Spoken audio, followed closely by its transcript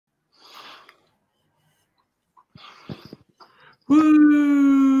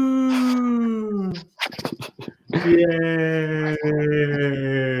Woo! Yay!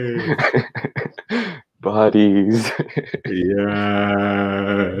 Bodies.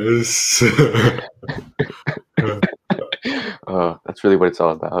 Yes. Oh, that's really what it's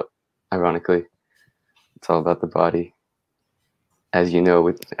all about. Ironically, it's all about the body, as you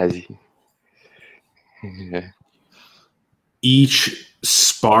know. Yeah. Each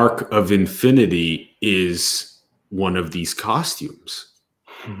spark of infinity is one of these costumes.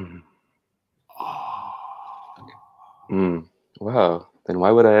 Wow. Then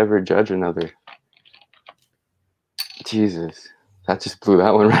why would I ever judge another? Jesus, that just blew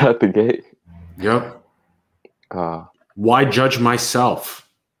that one right out the gate. Yep. Why judge myself?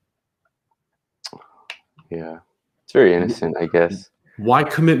 Yeah. It's very innocent, I guess. Why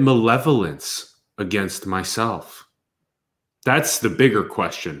commit malevolence against myself? That's the bigger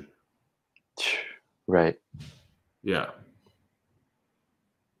question. Right. Yeah.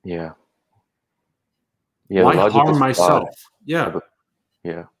 Yeah. Why harm myself? Yeah.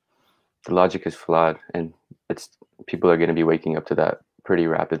 Yeah. The logic is flawed, and people are going to be waking up to that pretty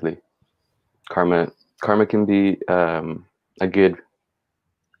rapidly. Karma can be a good,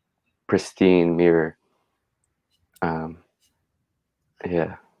 pristine mirror. Yeah.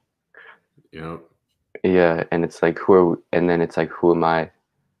 Yep. Yeah, and it's like who am I,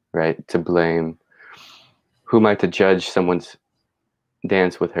 right? To blame. Who am I to judge someone's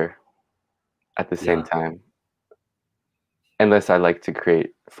dance with her at the same time? Unless I like to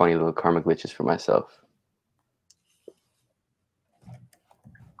create funny little karma glitches for myself.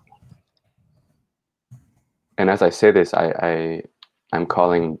 And as I say this, I'm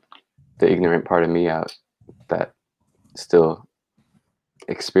calling the ignorant part of me out that still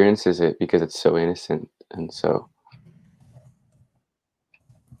experiences it because it's so innocent and so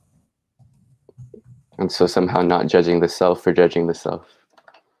somehow not judging the self for judging the self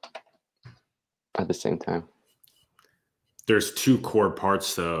at the same time. There's two core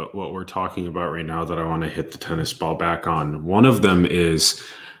parts to what we're talking about right now that I want to hit the tennis ball back on. One of them is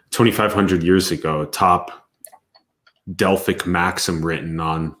 2,500 years ago, top Delphic maxim written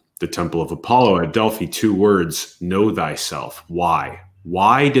on the Temple of Apollo at Delphi, 2 words, know thyself. Why?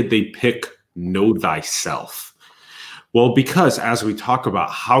 Why did they pick know thyself? Well, because as we talk about,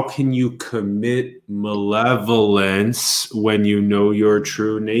 how can you commit malevolence when you know your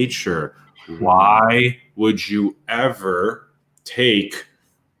true nature? Why would you ever take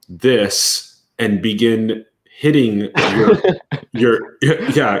this and begin hitting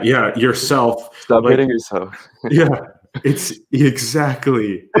yourself? Stop hitting yourself. Yeah, it's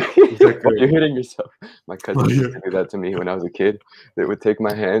exactly. You're hitting yourself. My cousin used to do that to me when I was a kid. They would take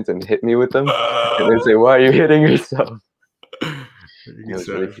my hands and hit me with them, and they'd say, "Why are you hitting yourself?" It was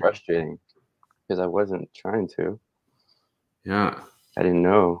really frustrating because I wasn't trying to. Yeah, I didn't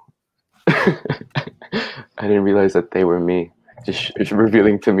know. I didn't realize that they were me, just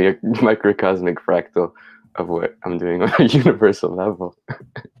revealing to me a microcosmic fractal of what I'm doing on a universal level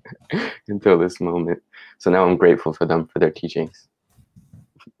until this moment. So now I'm grateful for them for their teachings,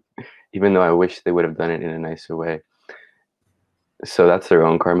 even though I wish they would have done it in a nicer way. So that's their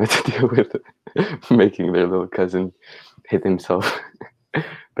own karma to deal with, making their little cousin hit himself.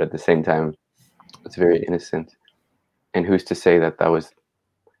 But at the same time, it's very innocent. And who's to say that was...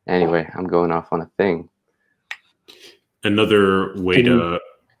 Anyway, I'm going off on a thing. Another way to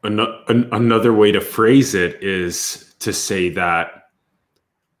phrase it is to say that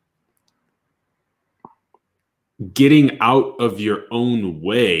getting out of your own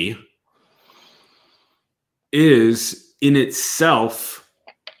way is in itself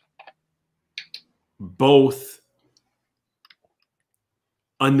both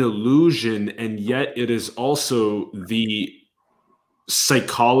an illusion, and yet it is also the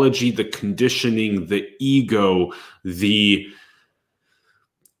psychology, the conditioning, the ego, the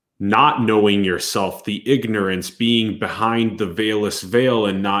not knowing yourself, the ignorance, being behind the veilless veil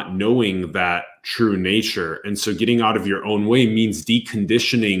and not knowing that true nature. And so getting out of your own way means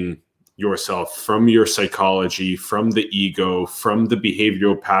deconditioning yourself from your psychology, from the ego, from the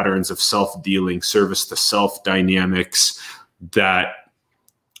behavioral patterns of self-dealing, service to self dynamics, that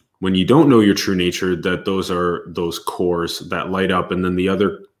when you don't know your true nature, that those are those cores that light up. And then the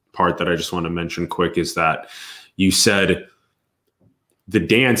other part that I just want to mention quick is that you said the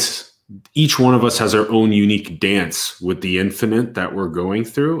dance, each one of us has our own unique dance with the infinite that we're going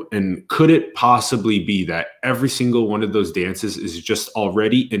through. And could it possibly be that every single one of those dances is just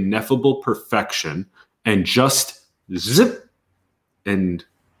already ineffable perfection and just zip and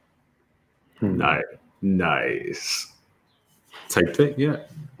nice type thing? Yeah.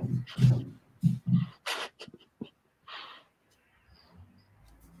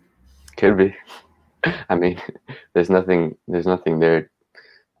 Could be. I mean, there's nothing there.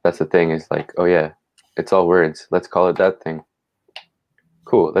 That's the thing, is like, oh yeah, it's all words. Let's call it that thing.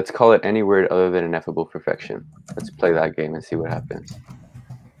 Cool. Let's call it any word other than ineffable perfection. Let's play that game and see what happens.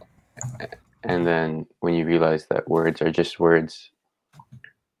 And then when you realize that words are just words,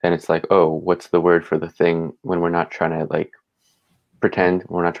 then it's like, oh, what's the word for the thing when we're not trying to like pretend?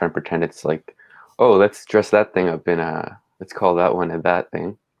 We're not trying to pretend. It's like, oh, let's dress that thing up in let's call that one a that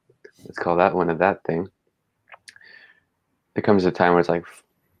thing. Let's call that one a that thing. There comes a time where it's like,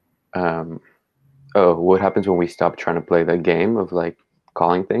 oh, what happens when we stop trying to play the game of like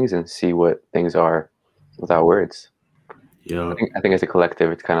calling things and see what things are without words? Yeah. I think as a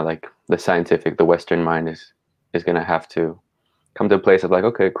collective, it's kind of like the Western mind is going to have to come to a place of like,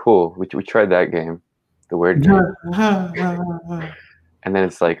 okay, cool. We tried that game, the word game. And then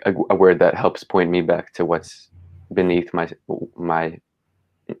it's like a word that helps point me back to what's beneath my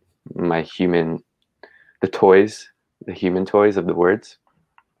human, the human toys of the words.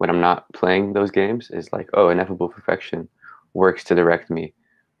 When I'm not playing those games, is like, oh, ineffable perfection works to direct me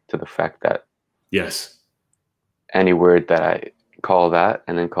to the fact that yes, any word that I call that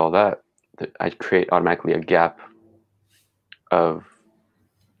and then call that, I create automatically a gap of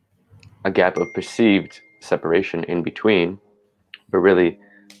perceived separation in between, but really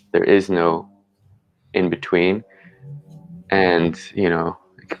there is no in between. And you know,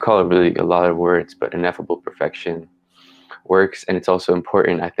 you could call it really a lot of words, but ineffable perfection works. And it's also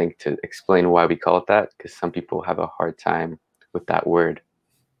important, I think, to explain why we call it that, because some people have a hard time with that word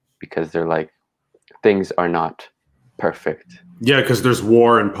because they're like, things are not perfect. Yeah, because there's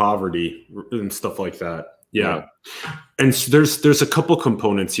war and poverty and stuff like that. Yeah. And so there's a couple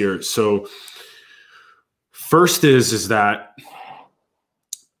components here. So first is that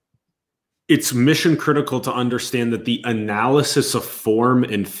it's mission critical to understand that the analysis of form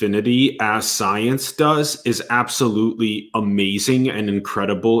infinity, as science does, is absolutely amazing and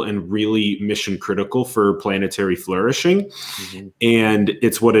incredible and really mission critical for planetary flourishing. Mm-hmm. And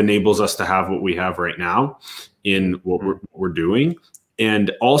it's what enables us to have what we have right now in what we're doing.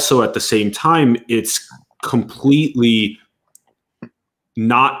 And also at the same time, it's completely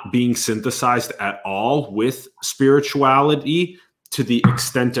not being synthesized at all with spirituality, to the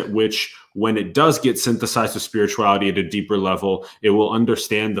extent at which when it does get synthesized with spirituality at a deeper level, it will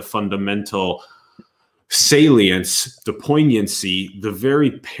understand the fundamental salience, the poignancy, the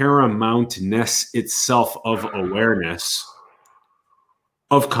very paramountness itself of awareness,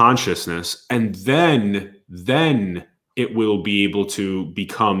 of consciousness. And then it will be able to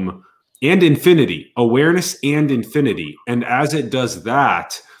become, and infinity, awareness and infinity. And as it does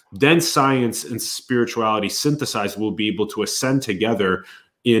that, then science and spirituality synthesized will be able to ascend together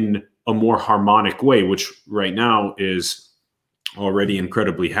in a more harmonic way, which right now is already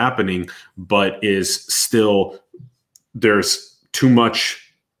incredibly happening, but is still, there's too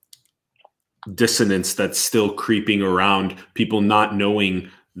much dissonance that's still creeping around, people not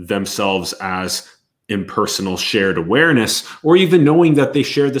knowing themselves as impersonal shared awareness, or even knowing that they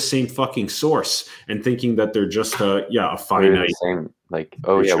share the same fucking source and thinking that they're just a finite same, like,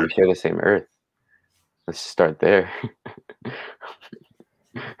 oh yeah, we share the same earth. Let's start there.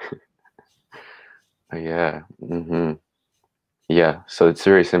 Yeah. Mm-hmm. Yeah. So it's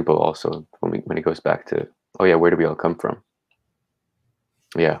very simple also when it goes back to, oh yeah, where do we all come from?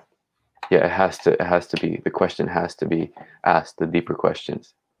 Yeah. Yeah, it has to be, the question has to be asked, the deeper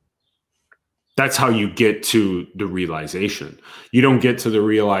questions. That's how you get to the realization. You don't get to the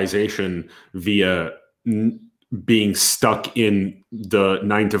realization via being stuck in the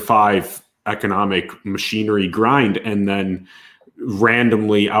 9-to-5 economic machinery grind and then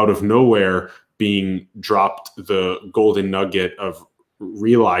randomly out of nowhere being dropped the golden nugget of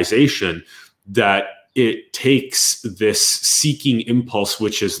realization. That it takes this seeking impulse,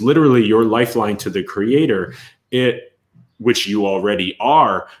 which is literally your lifeline to the creator, which you already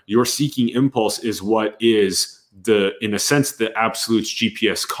are. Your seeking impulse is what is in a sense, the absolute's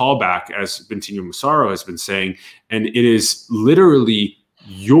GPS callback, as Bentinho Massaro has been saying. And it is literally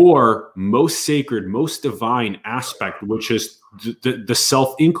your most sacred, most divine aspect, which is the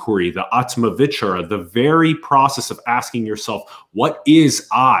self-inquiry, the Atma Vichara, the very process of asking yourself, what is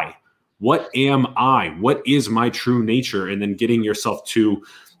I? What am I? What is my true nature? And then getting yourself to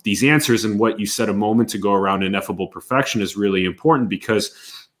these answers. And what you said a moment ago around ineffable perfection is really important, because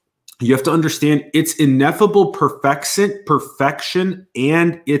you have to understand it's ineffable perfection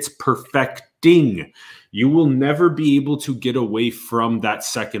and it's perfecting. You will never be able to get away from that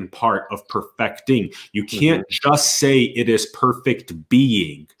second part of perfecting. You can't just say it is perfect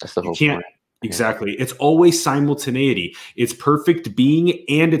being. That's the whole point. Exactly. It's always simultaneity. It's perfect being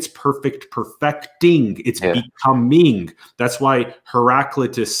and it's perfect perfecting. It's becoming. That's why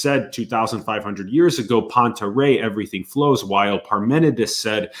Heraclitus said 2,500 years ago, Panta Rei, everything flows, while Parmenides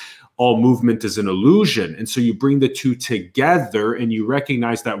said, all movement is an illusion. And so you bring the two together and you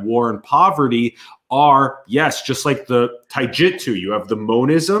recognize that war and poverty are, yes, just like the Taijutsu, you have the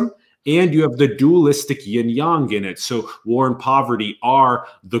monism and you have the dualistic yin yang in it. So war and poverty are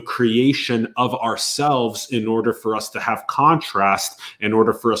the creation of ourselves in order for us to have contrast, in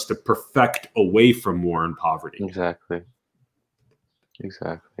order for us to perfect away from war and poverty. Exactly.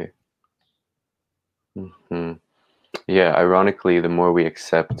 Exactly. Mm-hmm. Yeah, ironically, the more we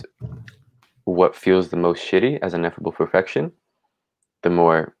accept what feels the most shitty as ineffable perfection, the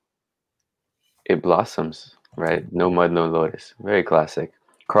more it blossoms, right? No mud, no lotus. Very classic.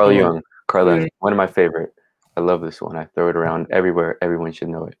 Carl Jung, one of my favorite. I love this one. I throw it around everywhere. Everyone should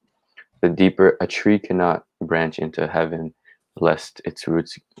know it. The deeper a tree cannot branch into heaven, lest its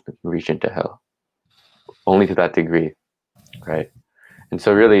roots reach into hell. Only to that degree, right? And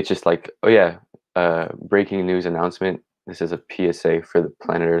so really it's just like, oh yeah, breaking news announcement. This is a PSA for the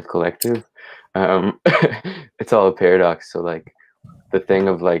Planet Earth Collective. It's all a paradox. So like the thing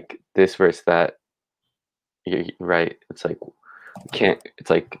of like this versus that, right? It's like, it's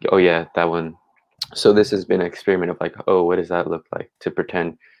like, oh yeah, that one. So this has been an experiment of like, oh, what does that look like? To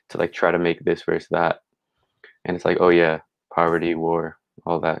pretend to like try to make this versus that. And it's like, oh yeah, poverty, war,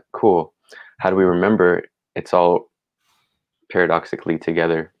 all that. Cool. How do we remember it's all paradoxically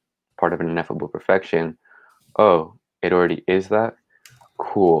together, part of an ineffable perfection? Oh, it already is that?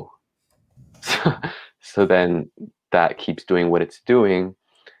 Cool. So then that keeps doing what it's doing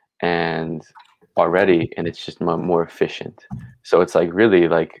and it's just more efficient. So it's like really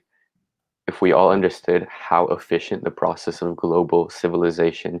like if we all understood how efficient the process of global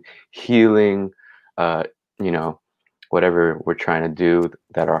civilization, healing, whatever we're trying to do,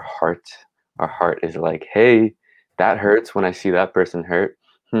 that our heart is like, hey, that hurts when I see that person hurt.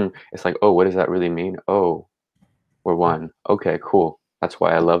 It's like, oh, what does that really mean? Oh, we're one. Okay, cool. That's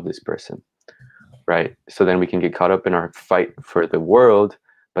why I love this person. Right? So then we can get caught up in our fight for the world,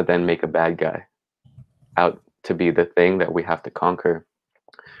 but then make a bad guy out to be the thing that we have to conquer.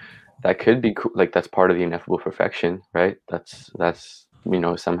 That could be cool. Like that's part of the ineffable perfection, right? That's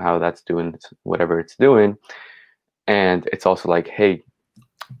somehow that's doing whatever it's doing. And it's also like, hey,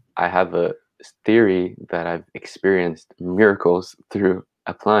 I have a theory that I've experienced miracles through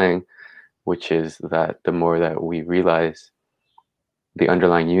applying, which is that the more that we realize the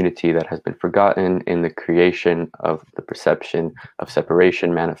underlying unity that has been forgotten in the creation of the perception of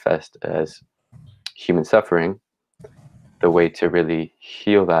separation manifest as human suffering, the way to really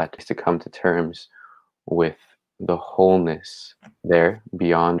heal that is to come to terms with the wholeness there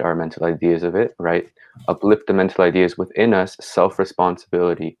beyond our mental ideas of it, right? Uplift the mental ideas within us,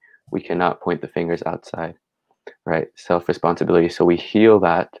 self-responsibility. We cannot point the fingers outside, right? Self-responsibility. So we heal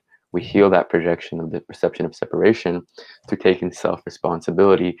that projection of the perception of separation through taking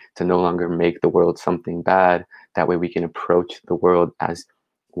self-responsibility to no longer make the world something bad. That way we can approach the world as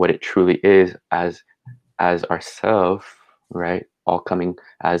what it truly is, as ourself, right? All coming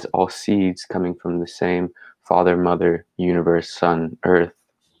as all seeds coming from the same Father, Mother, Universe, Sun, Earth,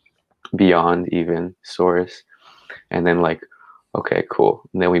 beyond even Source. And then like, okay, cool.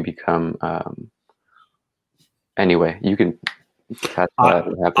 And then we become, anyway, you can,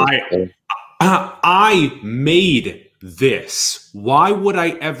 I made this. Why would I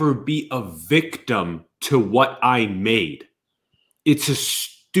ever be a victim to what I made? It's a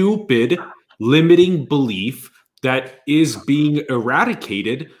stupid limiting belief that is being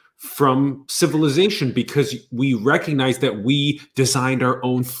eradicated from civilization because we recognize that we designed our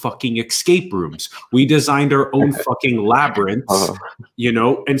own fucking escape rooms. We designed our own fucking labyrinths,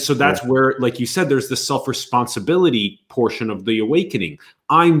 and so that's where, like you said, there's the self-responsibility portion of the awakening.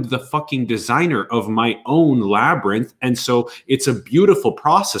 I'm the fucking designer of my own labyrinth. And so it's a beautiful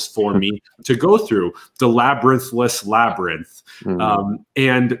process for me to go through the labyrinthless labyrinth.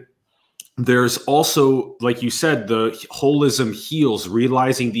 And there's also, like you said, the holism heals,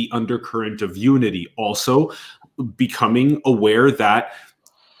 realizing the undercurrent of unity, also becoming aware that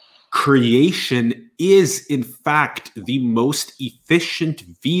creation is, in fact, the most efficient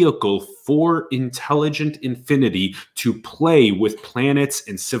vehicle for intelligent infinity to play with planets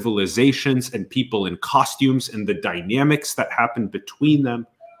and civilizations and people in costumes and the dynamics that happen between them.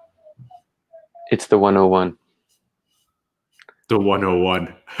 It's the 101. The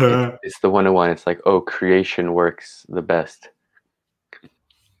 101. It's the 101. It's like, oh, creation works the best.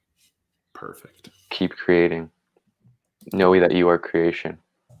 Perfect. Keep creating. Know that you are creation.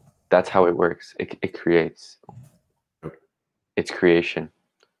 that's how it works. It creates. It's creation.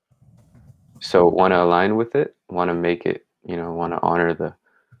 So want to align with it, want to make it, want to honor the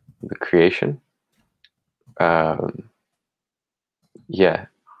creation. Yeah,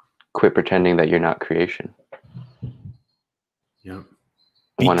 quit pretending that you're not creation. Yeah.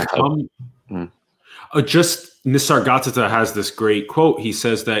 Just Nisargadatta has this great quote. He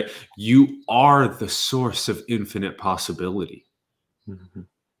says that you are the source of infinite possibility. Mm-hmm.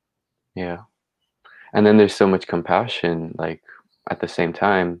 Yeah. And then there's so much compassion, like at the same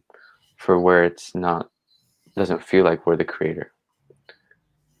time, for where doesn't feel like we're the creator,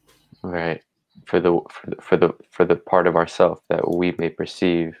 right? For the part of ourself that we may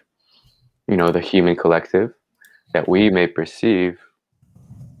perceive, the human collective, that we may perceive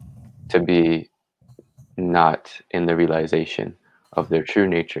to be not in the realization of their true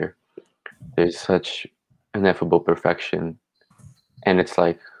nature. There's such ineffable perfection, and it's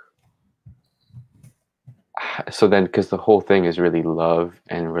like, so then, because the whole thing is really love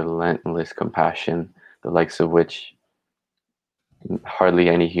and relentless compassion, the likes of which hardly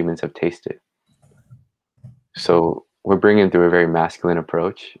any humans have tasted. So we're bringing through a very masculine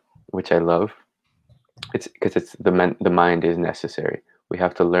approach, which I love. It's because the mind is necessary. We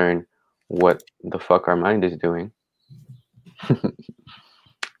have to learn what the fuck our mind is doing.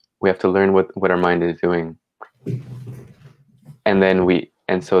 We have to learn what our mind is doing, and then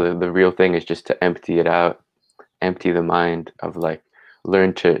so the real thing is just to empty it out, empty the mind of, like,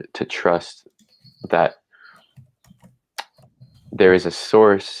 learn to trust that there is a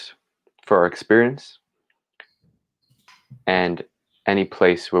source for our experience, and any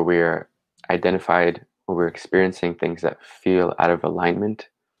place where we are identified, where we're experiencing things that feel out of alignment,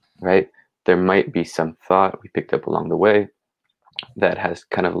 right? There might be some thought we picked up along the way that has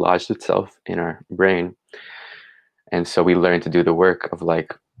kind of lodged itself in our brain. And so we learn to do the work of,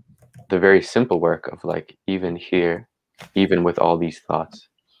 like, the very simple work of, like, even here, even with all these thoughts,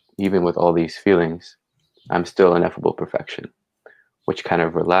 even with all these feelings, I'm still ineffable perfection, which kind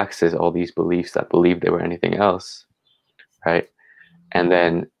of relaxes all these beliefs that believe they were anything else, right? And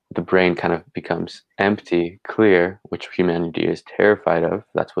then the brain kind of becomes empty, clear, which humanity is terrified of.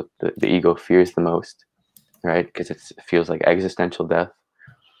 That's what the ego fears the most, right? Because it feels like existential death,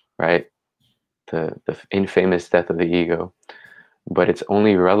 right? The infamous death of the ego. But it's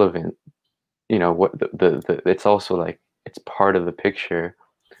only relevant, what it's also like, it's part of the picture.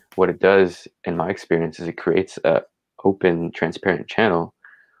 What it does, in my experience, is it creates a open, transparent channel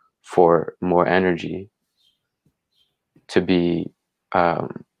for more energy to be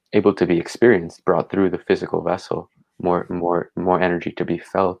able to be experienced, brought through the physical vessel, more energy to be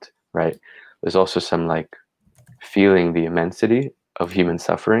felt, right? There's also some, like, feeling the immensity of human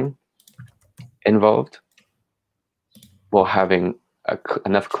suffering involved, while having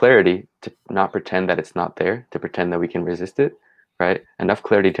enough clarity to not pretend that it's not there, to pretend that we can resist it, right? Enough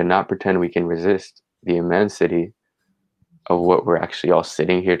clarity to not pretend we can resist the immensity of what we're actually all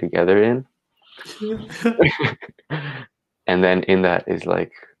sitting here together in. And then in that is,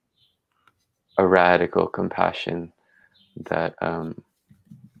 like, a radical compassion that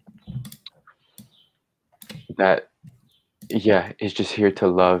is just here to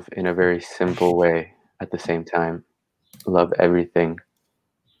love in a very simple way at the same time. Love everything,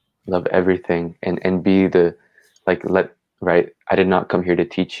 and be the, like, right? I did not come here to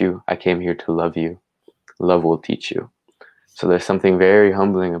teach you. I came here to love you. Love will teach you. So there's something very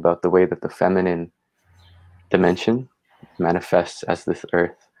humbling about the way that the feminine dimension manifests as this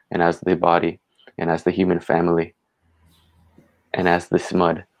earth, and as the body, and as the human family, and as this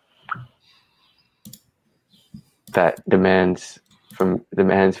mud that demands from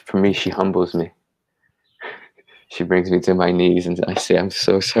me. She humbles me. She brings me to my knees, and I say, I'm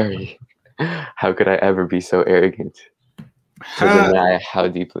so sorry. How could I ever be so arrogant to deny how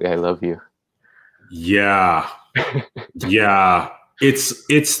deeply I love you? Yeah. Yeah.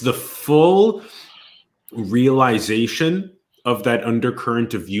 It's the full realization of that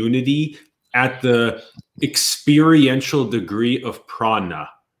undercurrent of unity at the experiential degree of prana,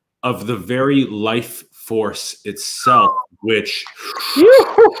 of the very life force itself, which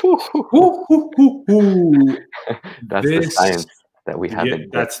that's the science that we haven't. Yeah,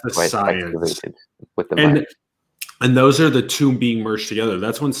 that's the science with the mind. And those are the two being merged together.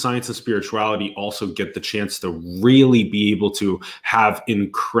 That's when science and spirituality also get the chance to really be able to have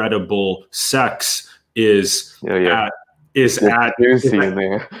incredible sex. Because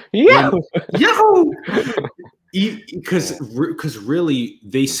really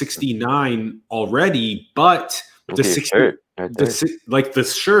they 69 already, but The 60, right there. like the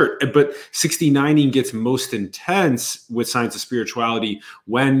shirt, but 69ing gets most intense with Science of Spirituality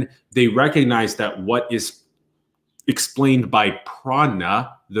when they recognize that what is explained by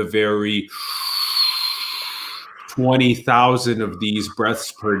prana, the very 20,000 of these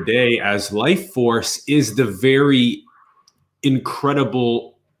breaths per day as life force, is the very incredible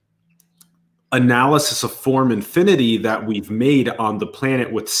analysis of form infinity that we've made on the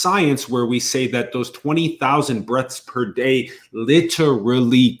planet with science, where we say that those 20,000 breaths per day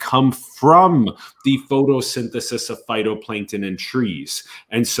literally come from the photosynthesis of phytoplankton and trees.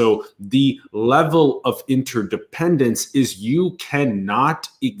 And so the level of interdependence is you cannot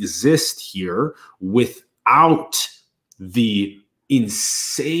exist here without the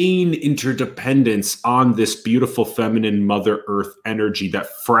insane interdependence on this beautiful feminine Mother Earth energy that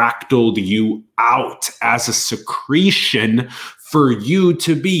fractaled you out as a secretion for you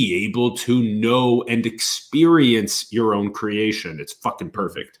to be able to know and experience your own creation. It's fucking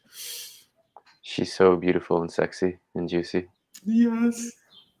perfect. She's so beautiful and sexy and juicy. Yes.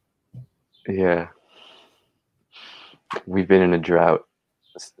 Yeah. We've been in a drought,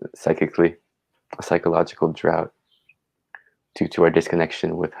 psychically, a psychological drought, due to our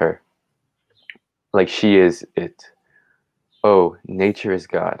disconnection with her. Like, she is it. Oh, nature is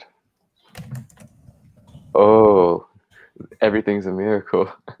God. Oh, everything's a miracle.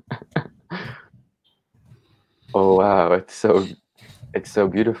 Oh wow, it's so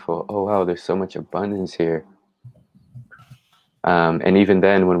beautiful. Oh wow, there's so much abundance here. And even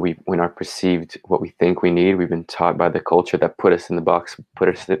then, when our perceived what we think we need, we've been taught by the culture that put us in the box, put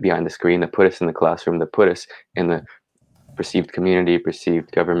us behind the screen, that put us in the classroom, that put us in the perceived community,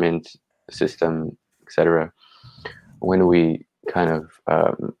 perceived government system, etc. When we kind of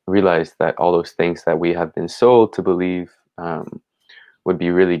realize that all those things that we have been sold to believe would be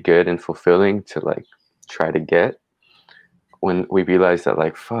really good and fulfilling to like try to get, when we realize that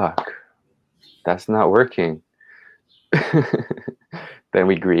like, fuck, that's not working, then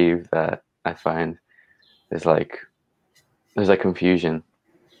we grieve. That I find there's like confusion,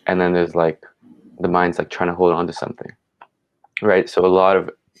 and then there's like the mind's like trying to hold on to something. Right, so a lot of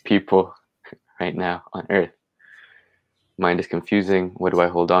people right now on Earth, mind is confusing. What do I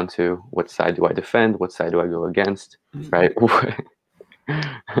hold on to? What side do I defend? What side do I go against? Right? What do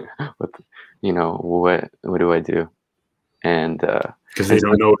I do? And because they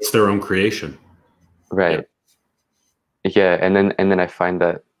don't know it's their own creation. Right. Yeah, and then I find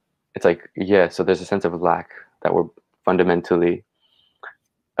that it's like, yeah, so there's a sense of lack that we're fundamentally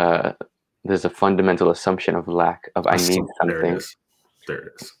there's a fundamental assumption of lack of I need something. There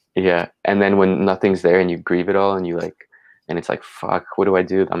it is. Yeah, and then when nothing's there and you grieve it all and you like, and it's like, fuck, what do I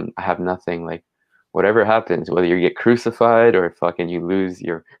do? I have nothing. Like, whatever happens, whether you get crucified or fucking you lose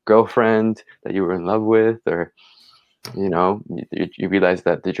your girlfriend that you were in love with, or you realize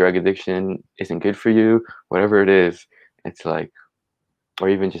that the drug addiction isn't good for you, whatever it is, it's like, or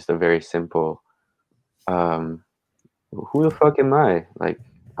even just a very simple, who the fuck am I? Like,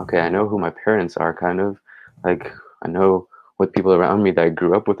 okay, I know who my parents are, kind of. Like, I know what people around me that I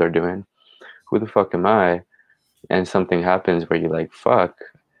grew up with are doing. Who the fuck am I? And something happens where you're like, fuck,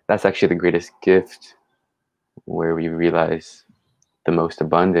 that's actually the greatest gift, where we realize the most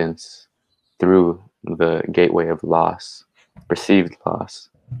abundance through the gateway of loss, perceived loss.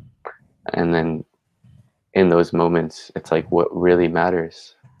 And then in those moments, it's like, what really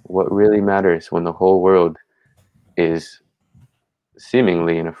matters? What really matters when the whole world is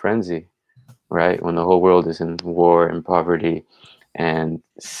seemingly in a frenzy, right? When the whole world is in war and poverty and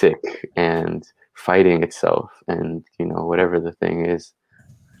sick and fighting itself, and whatever the thing is,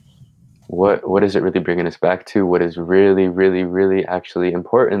 what is it really bringing us back to? What is really, really, really actually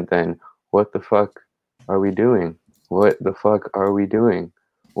important then? What the fuck are we doing? What the fuck are we doing?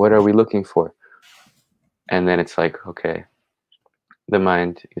 What are we looking for? And then it's like, okay, the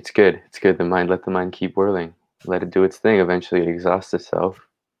mind, it's good. The mind, let the mind keep whirling. Let it do its thing. Eventually it exhausts itself.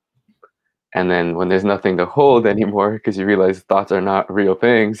 And then when there's nothing to hold anymore, because you realize thoughts are not real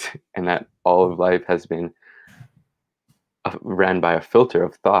things, and that all of life has been ran by a filter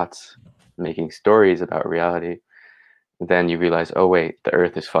of thoughts, making stories about reality, then you realize, oh wait, the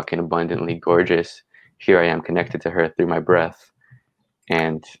earth is fucking abundantly gorgeous. Here I am connected to her through my breath.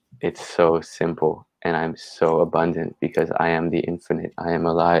 And it's so simple. And I'm so abundant because I am the infinite. I am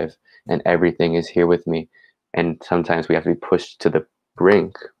alive and everything is here with me. And sometimes we have to be pushed to the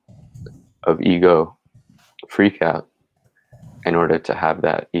brink of ego freak out in order to have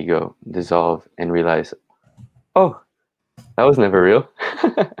that ego dissolve and realize, oh, that was never real.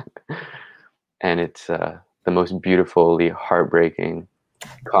 And it's the most beautifully heartbreaking,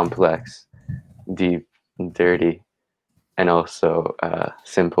 complex, deep, dirty, and also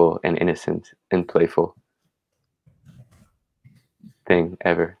simple and innocent and playful thing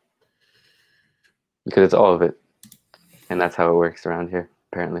ever. Because it's all of it. And that's how it works around here,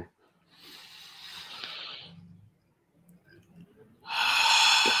 apparently.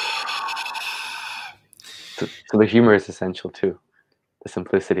 So the humor is essential too. The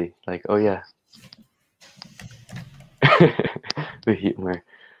simplicity. Like, oh yeah. The humor.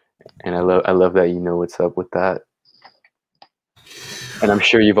 And I love that you know what's up with that. And I'm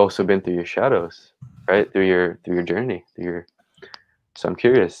sure you've also been through your shadows, right? Through your journey. So I'm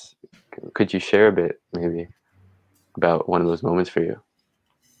curious, could you share a bit maybe about one of those moments for you?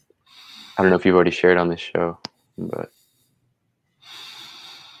 I don't know if you've already shared on this show, but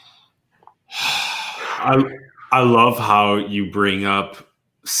I love how you bring up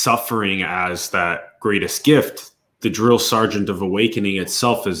suffering as that greatest gift. The drill sergeant of awakening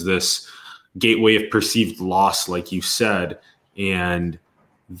itself is this gateway of perceived loss, like you said, and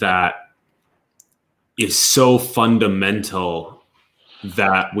that is so fundamental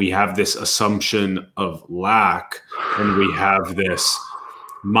that we have this assumption of lack, and we have this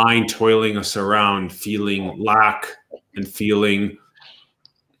mind toiling us around, feeling lack and feeling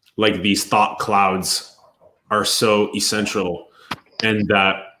like these thought clouds are so essential, and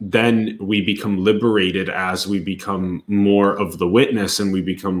that then we become liberated as we become more of the witness and we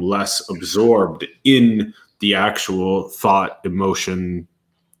become less absorbed in the actual thought, emotion,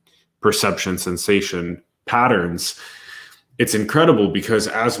 perception, sensation patterns. It's incredible because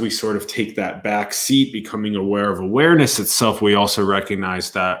as we sort of take that back seat, becoming aware of awareness itself, we also recognize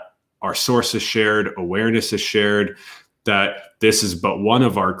that our source is shared, awareness is shared, that this is but one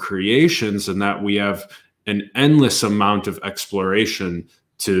of our creations, and that we have an endless amount of exploration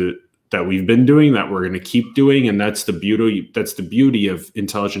that we've been doing, that we're going to keep doing. And that's the beauty of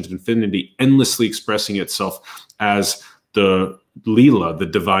Intelligent Infinity, endlessly expressing itself as the Leela, the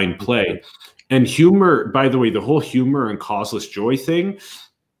divine play. And humor, by the way, the whole humor and causeless joy thing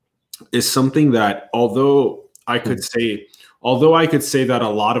is something that, although I could say that a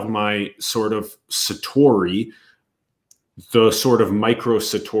lot of my sort of Satori, the sort of micro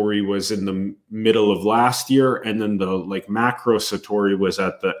Satori was in the middle of last year, and then the like macro Satori was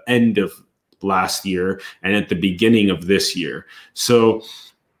at the end of last year and at the beginning of this year. So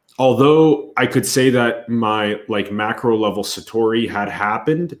although I could say that my like macro level Satori had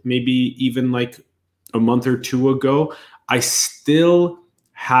happened maybe even like a month or two ago, I still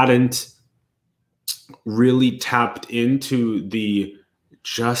hadn't really tapped into the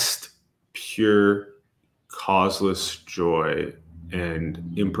just pure causeless joy and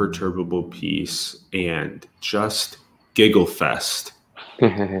imperturbable peace and just giggle fest.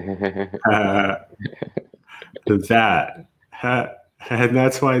 And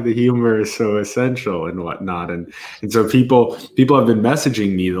that's why the humor is so essential and whatnot. And so people have been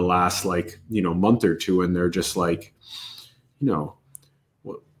messaging me the last month or two, and they're just like,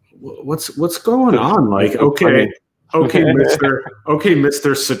 what's going on? Like, okay,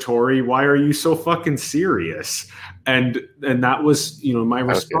 Mr. Satori, why are you so fucking serious? And that was, my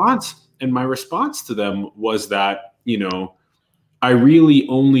response. Okay. And my response to them was that, I really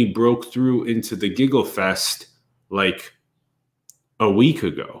only broke through into the giggle fest like a week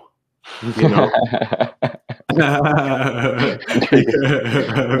ago, because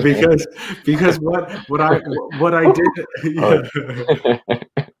what I did,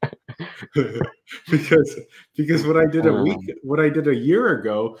 because what I did a year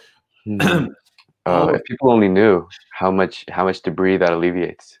ago. If people only knew how much debris that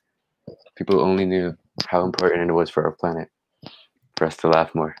alleviates. People only knew how important it was for our planet, for us to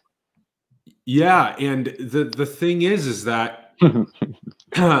laugh more. Yeah, and the thing is that when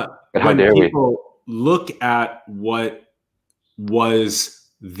people look at what was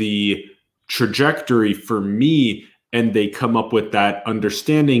the trajectory for me, and they come up with that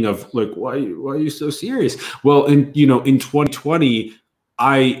understanding of like, why are you so serious? Well, in 2020,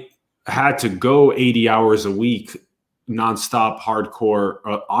 I had to go 80 hours a week, nonstop, hardcore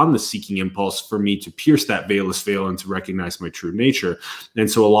on the seeking impulse for me to pierce that veilless veil and to recognize my true nature.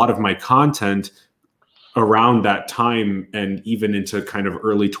 And so a lot of my content around that time and even into kind of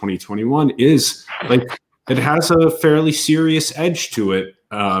early 2021 is like, it has a fairly serious edge to it.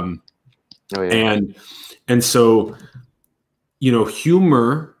 And so,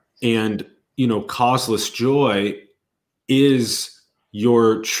 humor and, causeless joy is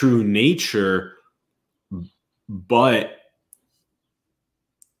your true nature. But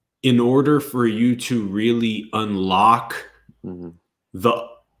in order for you to really unlock the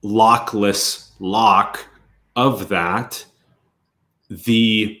lockless lock of that,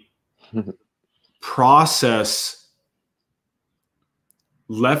 the process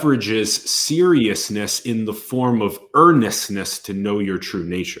leverages seriousness in the form of earnestness to know your true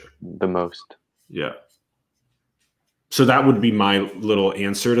nature. The most. Yeah. So that would be my little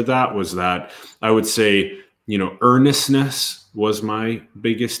answer to that, was that I would say, earnestness was my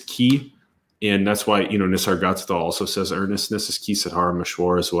biggest key. And that's why, Nisargadatta also says earnestness is key, Siddhara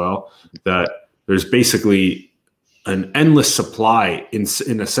Meshwar as well, that there's basically an endless supply in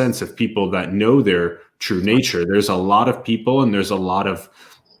a sense of people that know their true nature. There's a lot of people and there's a lot of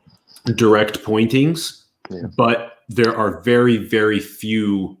direct pointings, but there are very, very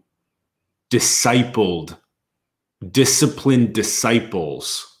few disciplined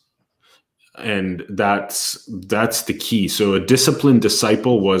disciples. And that's the key. So a disciplined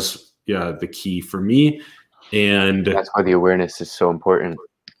disciple was the key for me. And that's why the awareness is so important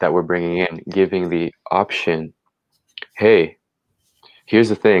that we're bringing in, giving the option. Hey, here's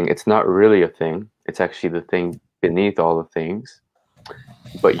the thing. It's not really a thing. It's actually the thing beneath all the things.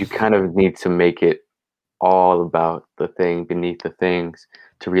 But you kind of need to make it all about the thing beneath the things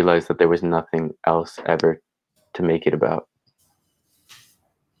to realize that there was nothing else ever to make it about.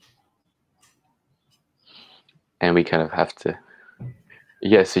 And we kind of have to,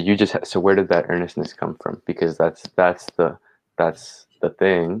 so where did that earnestness come from? Because that's the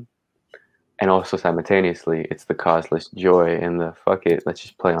thing. And also simultaneously, it's the causeless joy and the fuck it, let's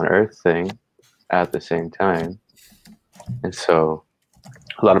just play on earth thing at the same time. And so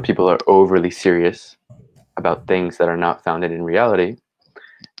a lot of people are overly serious about things that are not founded in reality.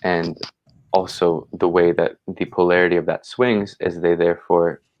 And also the way that the polarity of that swings is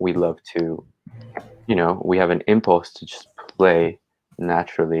we love to, we have an impulse to just play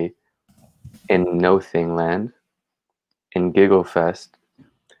naturally in no thing land, in giggle fest,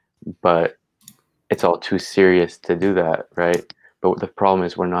 but it's all too serious to do that, right? But the problem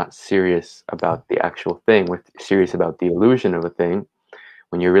is we're not serious about the actual thing. We're serious about the illusion of a thing.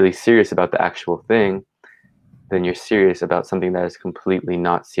 When you're really serious about the actual thing, then you're serious about something that is completely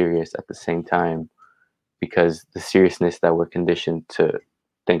not serious at the same time, because the seriousness that we're conditioned to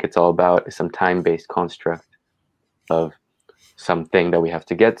think it's all about is some time-based construct of something that we have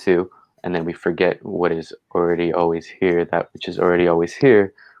to get to, and then we forget what is already always here, that which is already always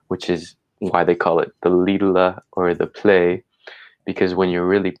here, which is why they call it the Leela or the play, because when you're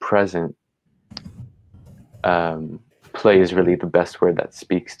really present, play is really the best word that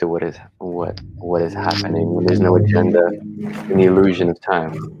speaks to what is happening when there's no agenda in the illusion of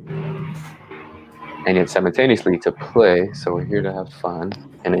time. And yet simultaneously to play, so we're here to have fun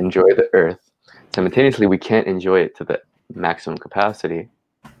and enjoy the earth. Simultaneously, we can't enjoy it to the maximum capacity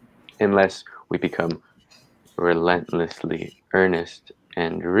unless we become relentlessly earnest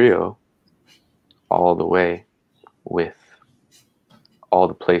and real all the way with all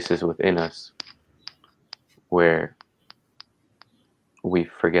the places within us where we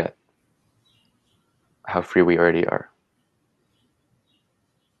forget how free we already are.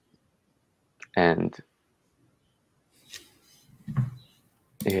 And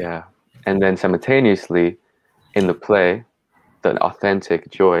then simultaneously in the play, the authentic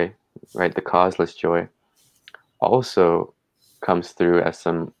joy, right, the causeless joy, also comes through as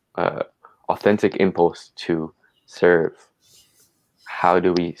some authentic impulse to serve. How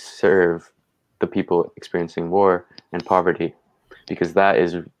do we serve the people experiencing war and poverty? Because that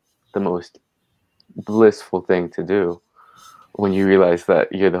is the most blissful thing to do when you realize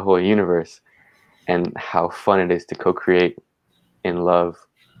that you're the whole universe, and how fun it is to co-create in love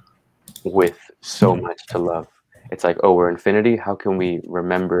with so much to love. It's like, oh, we're infinity. How can we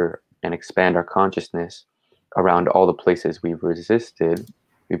remember and expand our consciousness around all the places we've resisted,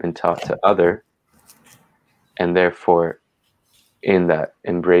 we've been taught to other, and therefore in that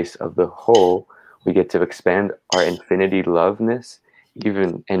embrace of the whole, we get to expand our infinity loveness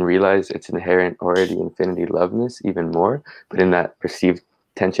even, and realize its inherent already infinity loveness even more. But in that perceived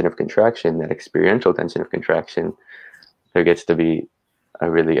tension of contraction, that experiential tension of contraction, there gets to be a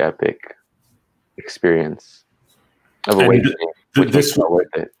really epic experience of awakening, which makes it worth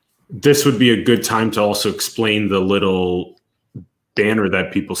it. This would be a good time to also explain the little banner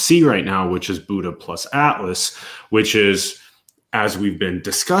that people see right now, which is Buddha plus Atlas, which is, as we've been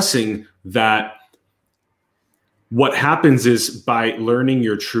discussing, that what happens is by learning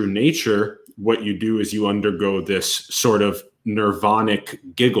your true nature, what you do is you undergo this sort of nirvanic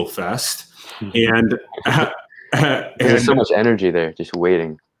giggle fest. And there's so much energy there just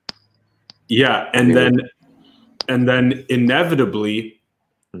waiting. Yeah. And then inevitably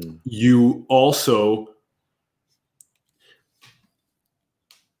you also,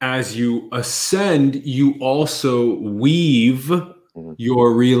 as you ascend, you also weave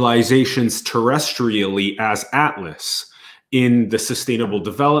your realizations terrestrially as Atlas in the Sustainable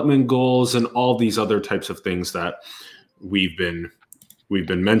Development Goals and all these other types of things that we've been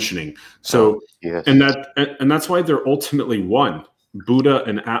mentioning. So, yes. and that's why they're ultimately one. Buddha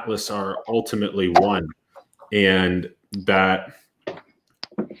and Atlas are ultimately one, and that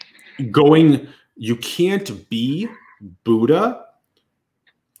you can't be Buddha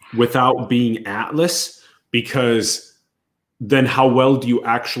without being Atlas, because then how well do you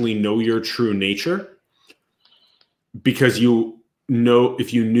actually know your true nature? Because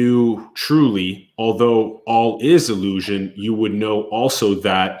if you knew truly, although all is illusion, you would know also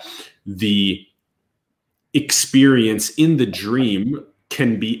that the experience in the dream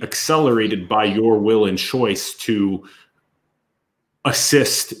can be accelerated by your will and choice to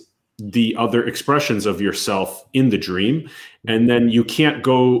assist the other expressions of yourself in the dream. And then you can't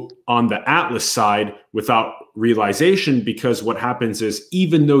go on the Atlas side without realization, because what happens is,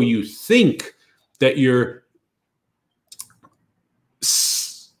 even though you think that you're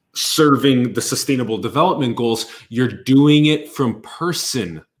serving the Sustainable Development Goals, you're doing it from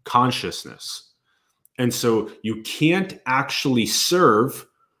person consciousness. And so you can't actually serve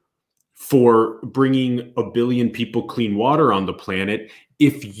for bringing 1 billion people clean water on the planet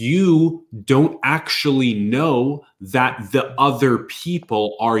if you don't actually know that the other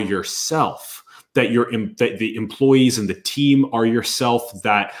people are yourself, that the employees and the team are yourself,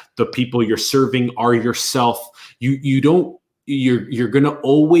 that the people you're serving are yourself. You're going to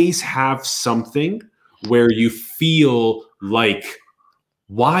always have something where you feel like,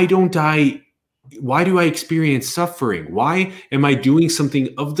 why do I experience suffering? Why am I doing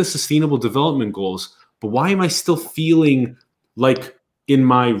something of the Sustainable Development Goals, but why am I still feeling like in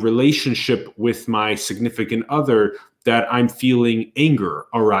my relationship with my significant other that I'm feeling anger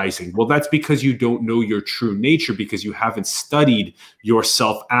arising? Well, that's because you don't know your true nature, because you haven't studied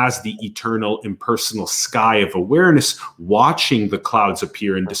yourself as the eternal impersonal sky of awareness, watching the clouds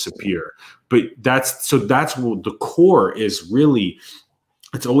appear and disappear. But that's what the core is really.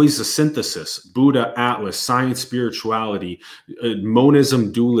 It's always a synthesis. Buddha, Atlas, science, spirituality,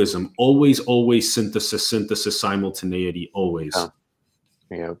 monism, dualism, always synthesis, simultaneity, always.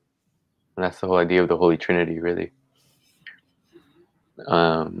 Yeah. And that's the whole idea of the Holy Trinity, really.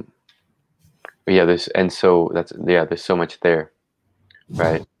 There's so much there,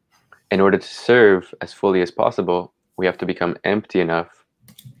 right? In order to serve as fully as possible, we have to become empty enough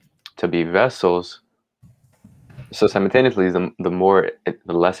to be vessels. So simultaneously, the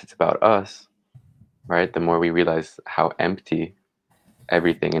less it's about us, right? The more we realize how empty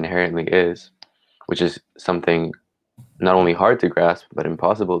everything inherently is, which is something not only hard to grasp, but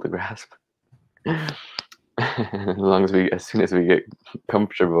impossible to grasp. As soon as we get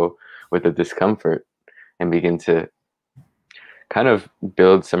comfortable with the discomfort and begin to kind of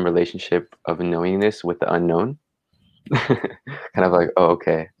build some relationship of knowingness with the unknown, kind of like, oh,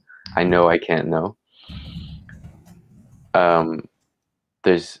 okay, I know I can't know.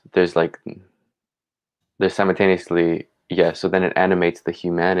 There's simultaneously, so then it animates the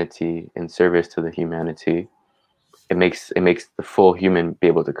humanity in service to the humanity. It makes the full human be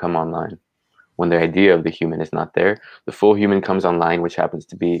able to come online. When the idea of the human is not there, the full human comes online, which happens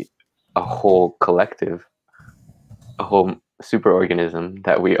to be a whole collective, a whole superorganism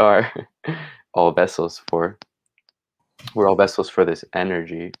that we are all vessels for. We're all vessels for this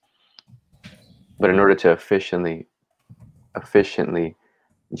energy. But in order to efficiently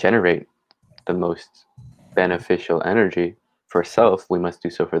generate the most beneficial energy for self, we must do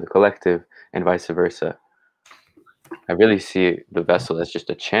so for the collective, and vice versa. I really see the vessel as just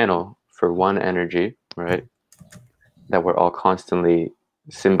a channel for one energy, right? That we're all constantly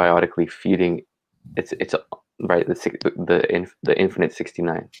symbiotically feeding. It's right, the infinite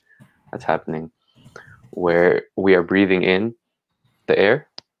 69 that's happening, where we are breathing in the air,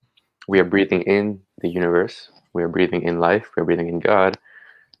 we are breathing in the universe, we are breathing in life, we are breathing in God.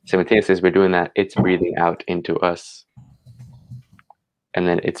 Simultaneously as we're doing that, it's breathing out into us, and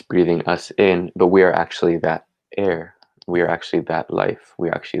then it's breathing us in. But we are actually that air, we are actually that life, we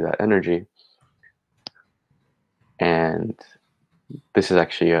are actually that energy. And this is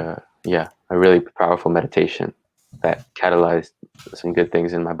actually a really powerful meditation that catalyzed some good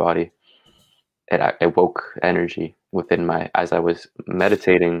things in my body. It woke energy within as I was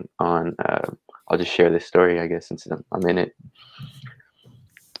meditating on, I'll just share this story, I guess, since I'm in it.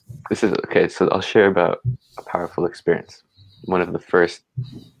 This is okay. So I'll share about a powerful experience. One of the first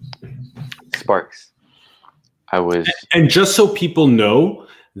sparks. And just so people know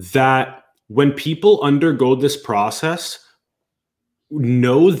that when people undergo this process,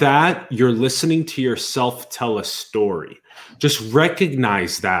 know that you're listening to yourself tell a story. Just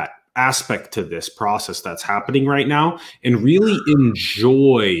recognize that aspect to this process that's happening right now and really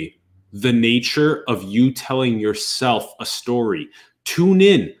enjoy the nature of you telling yourself a story. Tune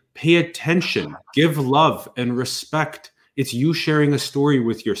in, pay attention, give love and respect. It's you sharing a story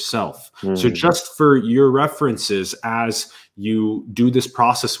with yourself. So just for your references, as you do this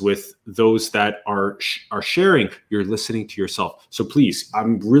process with those that are sharing, you're listening to yourself. So please,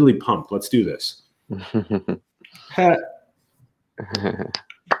 I'm really pumped. Let's do this.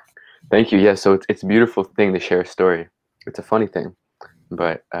 Thank you. Yeah, so it's a beautiful thing to share a story. It's a funny thing,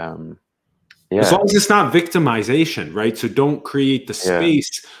 but yeah. As long as it's not victimization, right? So don't create the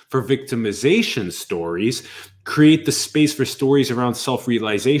space for victimization stories. Create the space for stories around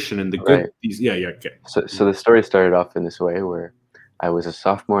self-realization and the good. Right. Okay. So the story started off in this way, where I was a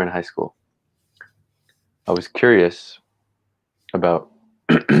sophomore in high school. I was curious about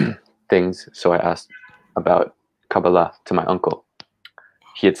things, so I asked about Kabbalah to my uncle.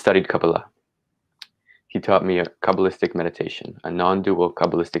 He had studied Kabbalah. He taught me a Kabbalistic meditation, a non-dual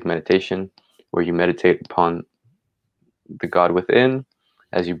Kabbalistic meditation, where you meditate upon the God within.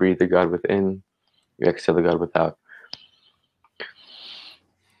 As you breathe the God within, you exhale the God without.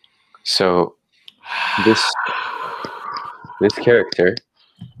 So this character,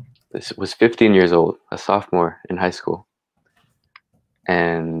 this was 15 years old, a sophomore in high school,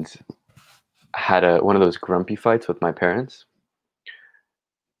 and had one of those grumpy fights with my parents,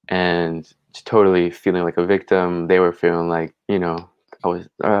 and totally feeling like a victim. They were feeling like, I was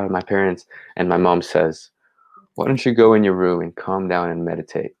my parents, and my mom says, "Why don't you go in your room and calm down and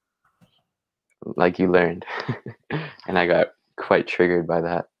meditate like you learned?" And I got quite triggered by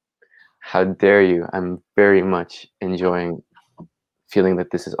that. How dare you? I'm very much enjoying feeling that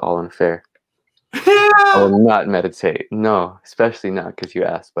this is all unfair. I will not meditate. No, especially not because you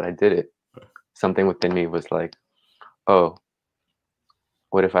asked, but I did it. Something within me was like, oh,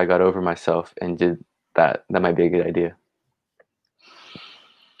 what if I got over myself and did that? That might be a good idea.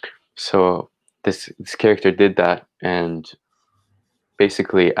 So this character did that, and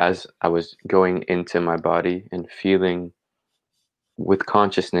basically as I was going into my body and feeling with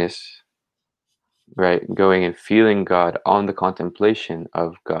consciousness, right, going and feeling God on the contemplation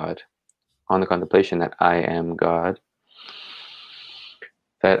of God, on the contemplation that I am God,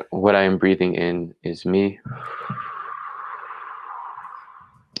 that what I am breathing in is me.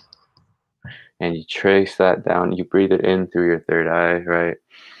 And you trace that down, you breathe it in through your third eye, right,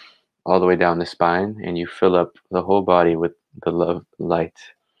 all the way down the spine, and you fill up the whole body with the love light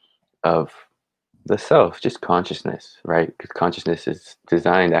of the self, just consciousness, right? Because consciousness is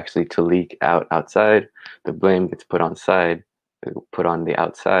designed actually to leak outside. The blame gets put on the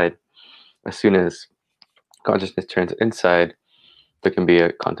outside. As soon as consciousness turns inside, there can be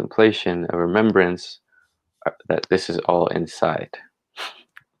a contemplation, a remembrance that this is all inside.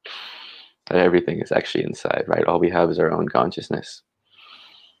 That everything is actually inside, right? All we have is our own consciousness.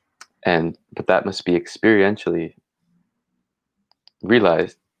 But that must be experientially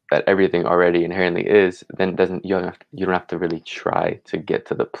realized, that everything already inherently is. Then you don't have to really try to get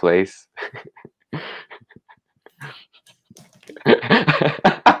to the place.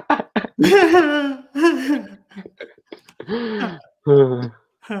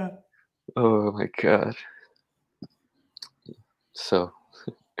 Oh my God. So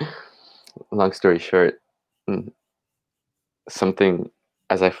long story short, something,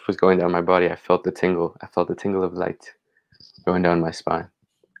 as I was going down my body, I felt the tingle of light going down my spine,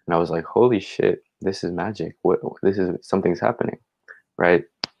 and I was like, holy shit, this is magic. Something's happening, right?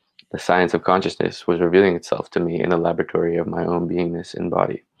 The science of consciousness was revealing itself to me in the laboratory of my own beingness and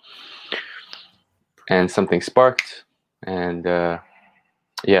body. And something sparked, and I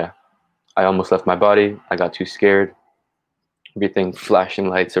almost left my body. I got too scared. Everything flashing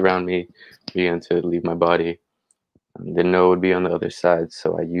lights around me began to leave my body. I didn't know it would be on the other side,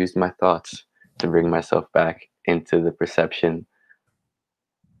 so I used my thoughts to bring myself back into the perception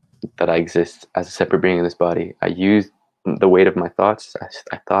that I exist as a separate being in this body. I used the weight of my thoughts.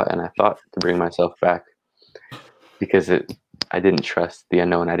 I thought to bring myself back, because I didn't trust the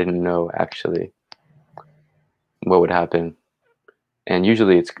unknown. I didn't know actually what would happen. And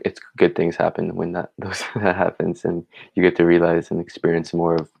usually it's good things happen when that happens, and you get to realize and experience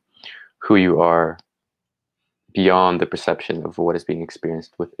more of who you are beyond the perception of what is being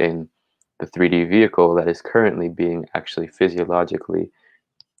experienced within the 3D vehicle that is currently being actually physiologically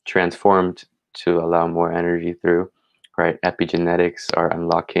transformed to allow more energy through, right? Epigenetics are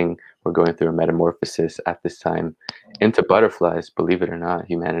unlocking. We're going through a metamorphosis at this time into butterflies, believe it or not,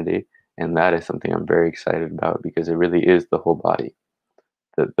 humanity. And that is something I'm very excited about, because it really is the whole body.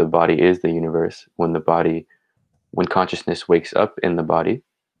 the body is the universe. When consciousness wakes up in the body,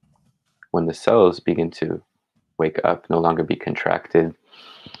 when the cells begin to wake up, no longer be contracted,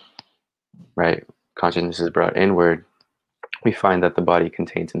 right? Consciousness is brought inward. We find that the body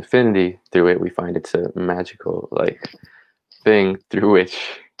contains infinity. Through it, we find it's a magical like thing through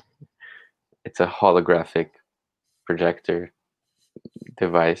which it's a holographic projector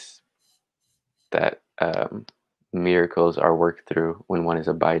device that miracles are worked through when one is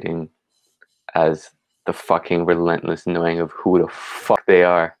abiding as the fucking relentless knowing of who the fuck they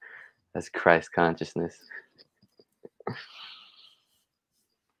are as Christ consciousness.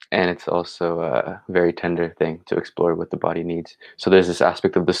 And it's also a very tender thing to explore what the body needs. So there's this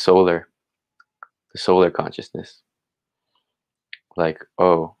aspect of the solar consciousness. Like,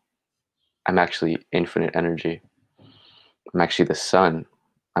 oh, I'm actually infinite energy. I'm actually the sun.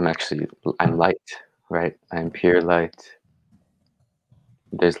 I'm light, right? I'm pure light.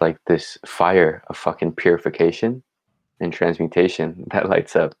 There's like this fire of fucking purification and transmutation that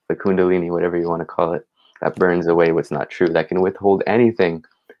lights up the kundalini, whatever you want to call it, that burns away what's not true, that can withhold anything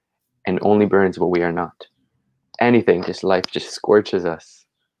and only burns what we are not. Anything, just life just scorches us.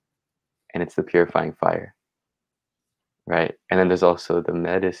 And it's the purifying fire, right? And then there's also the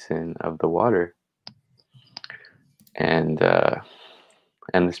medicine of the water. And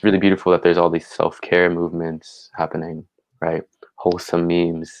it's really beautiful that there's all these self-care movements happening, right? Wholesome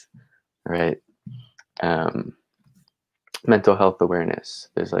memes, right? Mental health awareness.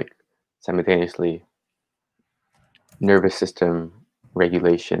 There's like simultaneously nervous system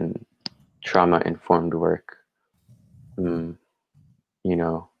regulation, trauma-informed work, you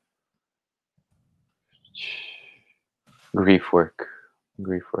know, grief work,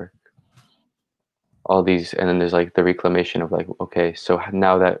 all these. And then there's like the reclamation of like, okay, so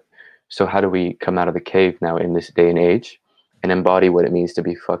how do we come out of the cave now in this day and age and embody what it means to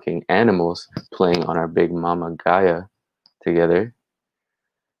be fucking animals playing on our big mama Gaia together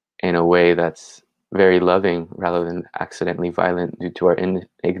in a way that's very loving rather than accidentally violent due to our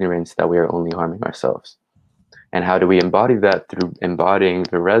ignorance that we are only harming ourselves. And how do we embody that? Through embodying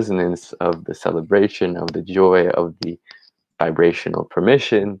the resonance of the celebration, of the joy, of the vibrational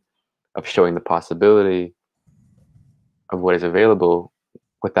permission, of showing the possibility of what is available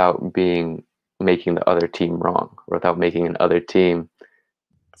without making the other team wrong, or without making another team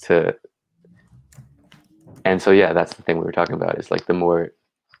to. And so, yeah, that's the thing we were talking about. Is like the more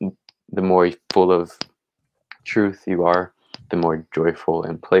full of truth you are, the more joyful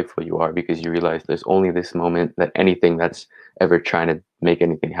and playful you are, because you realize there's only this moment, that anything that's ever trying to make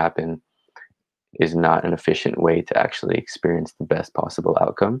anything happen is not an efficient way to actually experience the best possible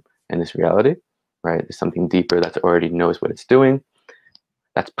outcome in this reality, right? There's something deeper that already knows what it's doing,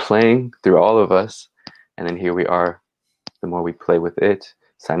 that's playing through all of us. And then here we are, the more we play with it,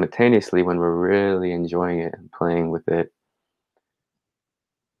 simultaneously, when we're really enjoying it and playing with it,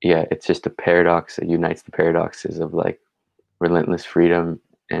 yeah, it's just a paradox. It unites the paradoxes of like relentless freedom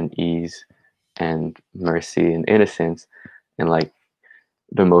and ease and mercy and innocence, and like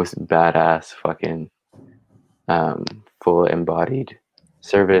the most badass fucking full embodied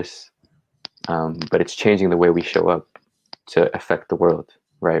service. But it's changing the way we show up to affect the world,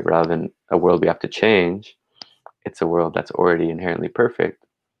 right? Rather than a world we have to change, it's a world that's already inherently perfect,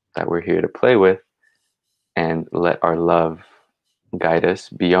 that we're here to play with and let our love guide us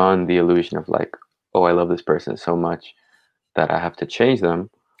beyond the illusion of like, oh, I love this person so much that I have to change them.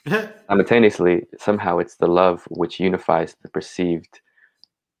 Simultaneously, somehow it's the love which unifies the perceived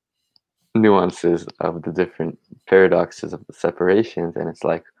nuances of the different paradoxes of the separations. And it's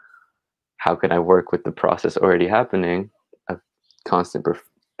like, how can I work with the process already happening of constant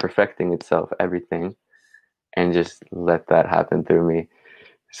perfecting itself, everything, and just let that happen through me?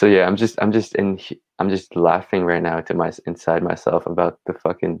 So yeah, I'm just laughing right now to inside myself about the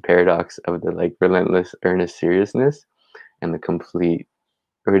fucking paradox of the like relentless earnest seriousness and the complete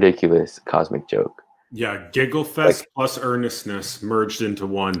ridiculous cosmic joke. Yeah, giggle fest plus earnestness merged into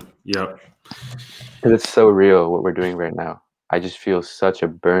one. Yep. Because it's so real what we're doing right now. I just feel such a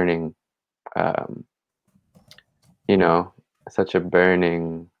burning, such a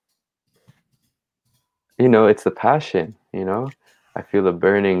burning, it's the passion, I feel a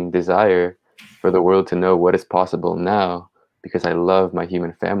burning desire for the world to know what is possible now, because I love my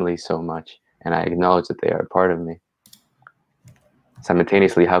human family so much and I acknowledge that they are a part of me.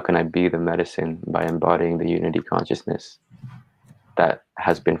 Simultaneously, how can I be the medicine by embodying the unity consciousness that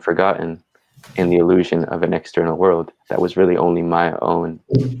has been forgotten in the illusion of an external world that was really only my own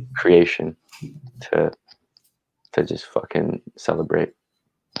creation to just fucking celebrate.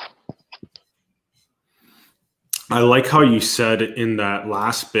 I like how you said in that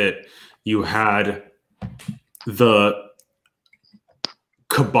last bit, you had the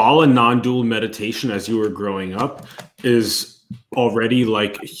Kabbalah non-dual meditation as you were growing up is already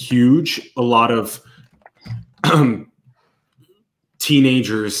like huge. A lot of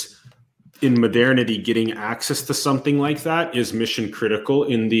teenagers in modernity getting access to something like that is mission critical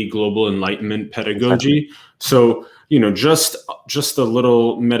in the global enlightenment pedagogy. So, you know, just a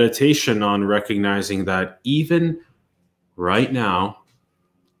little meditation on recognizing that even right now,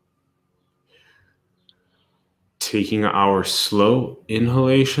 taking our slow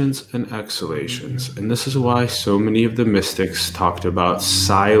inhalations and exhalations. And this is why so many of the mystics talked about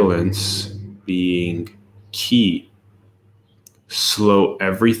silence being key. Slow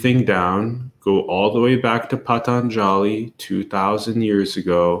everything down, go all the way back to Patanjali 2,000 years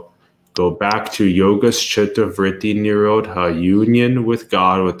ago, go back to Yoga's Chitta Vritti Nirodha, union with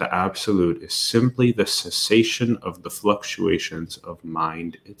God, with the Absolute, is simply the cessation of the fluctuations of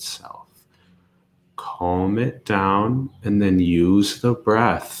mind itself. Calm it down and then use the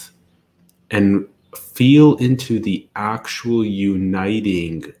breath and feel into the actual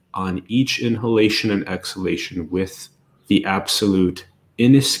uniting on each inhalation and exhalation with the absolute,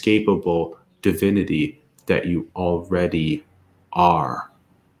 inescapable divinity that you already are.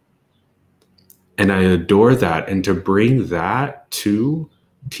 And I adore that. And to bring that to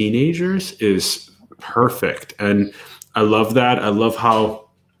teenagers is perfect. And I love that. I love how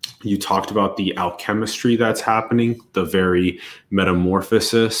you talked about the alchemistry that's happening, the very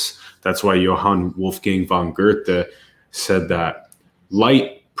metamorphosis. That's why Johann Wolfgang von Goethe said that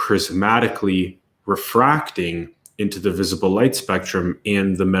light prismatically refracting into the visible light spectrum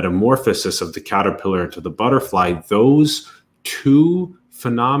and the metamorphosis of the caterpillar into the butterfly, those two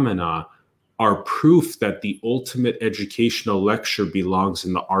phenomena are proof that the ultimate educational lecture belongs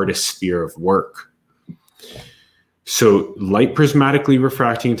in the artist sphere of work. So light prismatically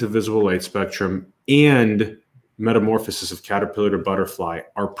refracting into the visible light spectrum and metamorphosis of caterpillar to butterfly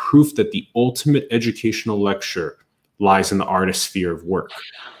are proof that the ultimate educational lecture lies in the artist sphere of work.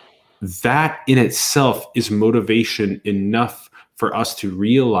 That in itself is motivation enough for us to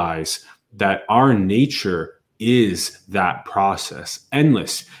realize that our nature is that process,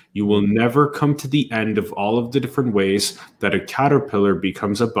 endless. You will never come to the end of all of the different ways that a caterpillar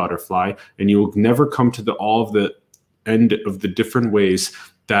becomes a butterfly, and you will never come to all of the end of the different ways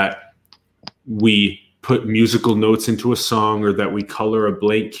that we put musical notes into a song, or that we color a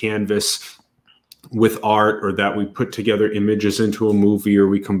blank canvas with art, or that we put together images into a movie, or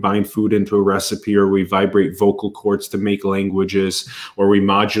we combine food into a recipe, or we vibrate vocal cords to make languages, or we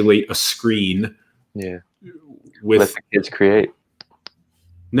modulate a screen. Yeah. With let the kids create.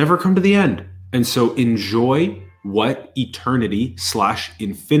 Never come to the end. And so enjoy what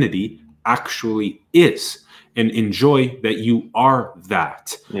eternity/infinity actually is, and enjoy that you are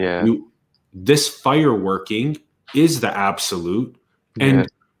that. Yeah. This fireworking is the absolute, and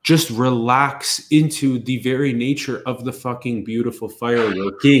just relax into the very nature of the fucking beautiful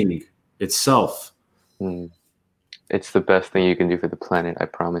fireworking itself. It's the best thing you can do for the planet, I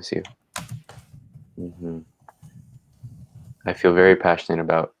promise you. I feel very passionate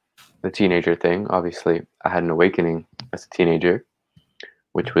about the teenager thing. Obviously, I had an awakening as a teenager,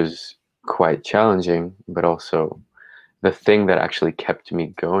 which was quite challenging, but also the thing that actually kept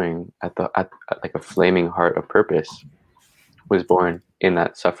me going at like a flaming heart of purpose was born in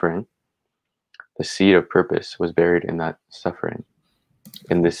that suffering. The seed of purpose was buried in that suffering.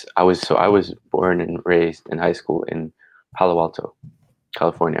 I was born and raised in high school in Palo Alto,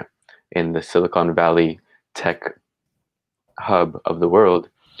 California, in the Silicon Valley tech hub of the world.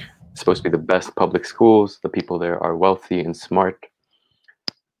 It's supposed to be the best public schools. The people there are wealthy and smart.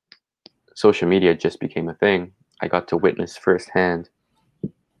 Social media just became a thing. I got to witness firsthand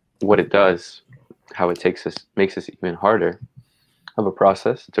what it does, how it makes us even harder of a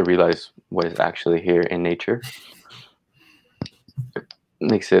process to realize what is actually here in nature. It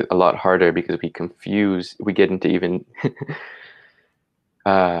makes it a lot harder because we get into even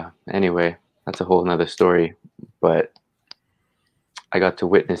anyway, that's a whole nother story. But I got to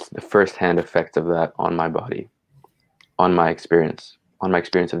witness the firsthand effect of that on my body, on my experience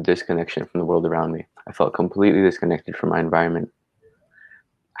of disconnection from the world around me. I felt completely disconnected from my environment.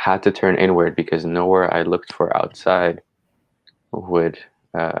 Had to turn inward because nowhere I looked for outside would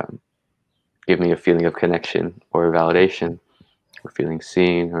give me a feeling of connection or validation, or feeling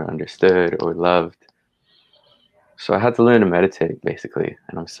seen or understood or loved. So I had to learn to meditate, basically,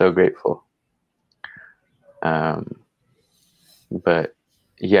 and I'm so grateful. But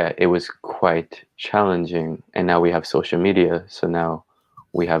yeah, it was quite challenging. And now we have social media. So now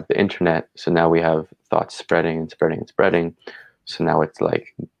we have the internet. So now we have thoughts spreading and spreading and spreading. So now it's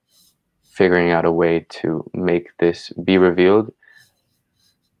like figuring out a way to make this be revealed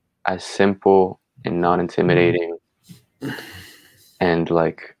as simple and non-intimidating, and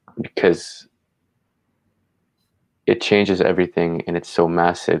like, because it changes everything, and it's so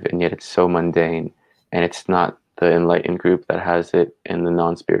massive, and yet it's so mundane, and it's not the enlightened group that has it, and the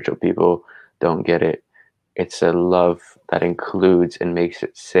non-spiritual people don't get it. It's a love that includes and makes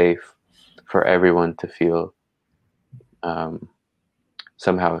it safe for everyone to feel,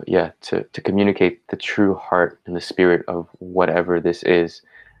 somehow, yeah, to communicate the true heart and the spirit of whatever this is.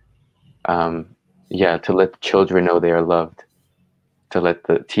 Yeah, to let the children know they are loved, to let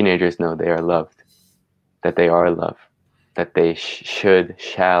the teenagers know they are loved, that they are loved, that they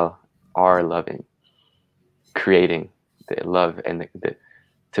shall, are loving, creating the love, and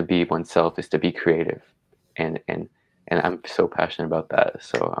to be oneself is to be creative, and I'm so passionate about that.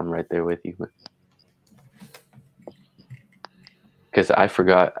 So I'm right there with you, because I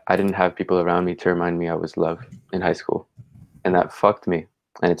forgot, I didn't have people around me to remind me I was loved in high school, and that fucked me,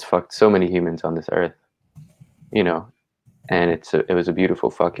 and it's fucked so many humans on this earth, you know. And it was a beautiful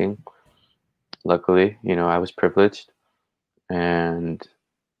fucking. Luckily, you know, I was privileged, and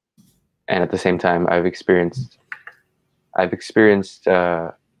at the same time, I've experienced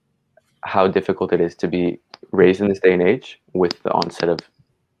how difficult it is to be raised in this day and age with the onset of,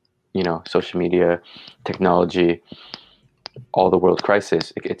 you know, social media, technology, all the world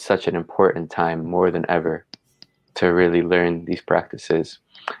crisis. It's such an important time, more than ever, to really learn these practices,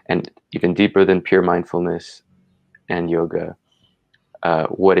 and even deeper than pure mindfulness and yoga,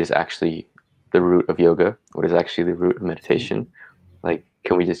 what is actually the root of yoga? What is actually the root of meditation? Like,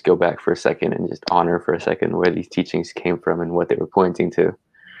 can we just go back for a second and just honor for a second where these teachings came from and what they were pointing to?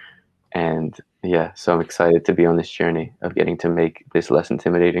 And yeah, so I'm excited to be on this journey of getting to make this less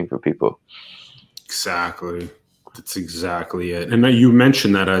intimidating for people. Exactly. That's exactly it. And you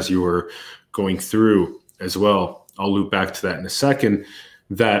mentioned that as you were going through as well. I'll loop back to that in a second,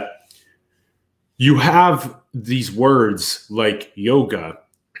 that you have these words like yoga,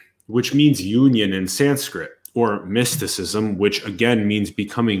 which means union in Sanskrit, or mysticism, which again means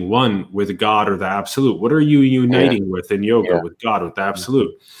becoming one with God or the absolute. What are you uniting with in yoga? With God, with the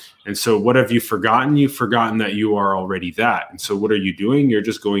absolute. And so what have you forgotten? You've forgotten that you are already that. And so what are you doing? You're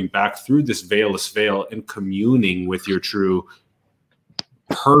just going back through this veilless veil and communing with your true,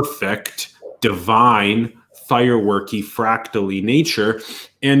 perfect, divine, fireworky, fractally nature.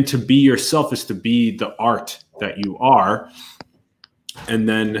 And to be yourself is to be the art that you are. And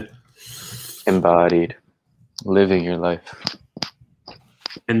then embodied, living your life.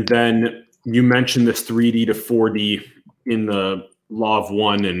 And then you mentioned this 3D to 4D in the Law of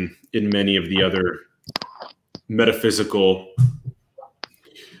One and in many of the other metaphysical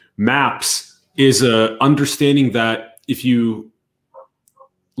maps, is a understanding that if you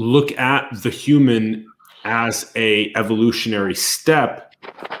look at the human as a evolutionary step,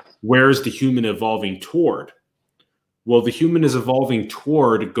 where is the human evolving toward? Well, the human is evolving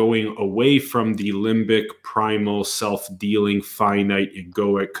toward going away from the limbic, primal, self-dealing, finite,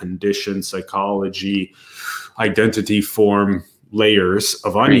 egoic, conditioned psychology, identity form layers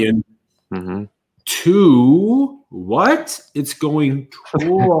of onion to what? It's going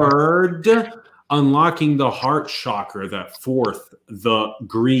toward unlocking the heart chakra, that fourth, the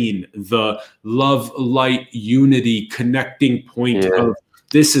green, the love, light, unity, connecting point of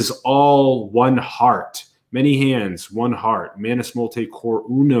this is all one heart. Many hands, one heart, manus multi cor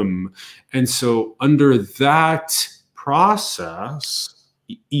unum. And so under that process,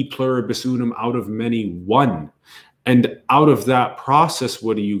 e pluribus unum, out of many, one. And out of that process,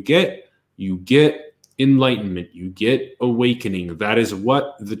 what do you get? You get enlightenment, you get awakening. That is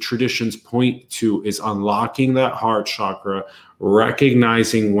what the traditions point to, is unlocking that heart chakra,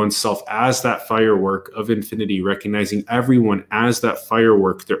 recognizing oneself as that firework of infinity, recognizing everyone as that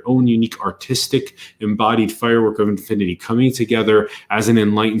firework, their own unique artistic embodied firework of infinity, coming together as an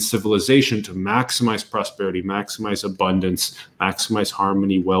enlightened civilization to maximize prosperity, maximize abundance, maximize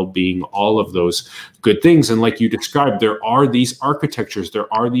harmony, well-being, all of those good things. And like you described, there are these architectures,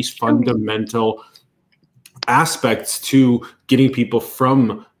 there are these fundamental aspects to getting people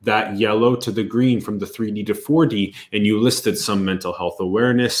from that yellow to the green, from the 3D to 4D. And you listed some mental health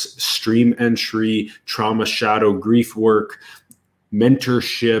awareness, stream entry, trauma shadow, grief work,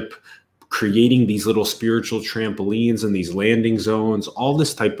 mentorship, creating these little spiritual trampolines and these landing zones, all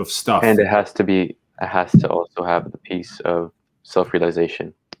this type of stuff. And it has to also have the piece of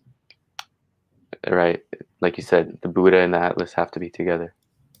self-realization, right? Like you said, the Buddha and the Atlas have to be together.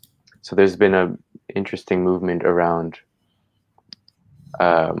 So there's been a interesting movement around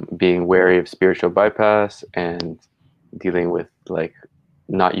being wary of spiritual bypass and dealing with like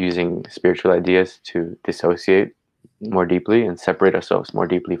not using spiritual ideas to dissociate more deeply and separate ourselves more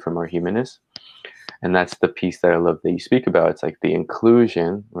deeply from our humanness. And that's the piece that I love that you speak about. It's like the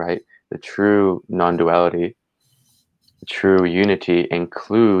inclusion, right? The true non-duality, the true unity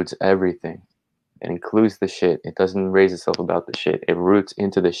includes everything. It includes the shit. It doesn't raise itself about the shit. It roots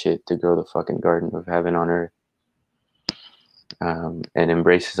into the shit to grow the fucking garden of heaven on earth. And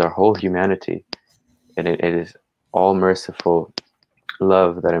embraces our whole humanity. And it is all merciful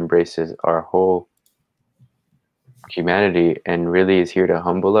love that embraces our whole humanity and really is here to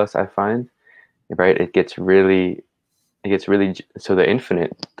humble us, I find. Right? It gets really, so the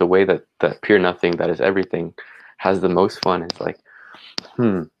infinite, the way that the pure nothing that is everything has the most fun is like,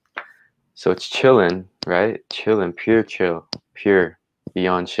 so it's chilling, right? Chilling, pure chill, pure,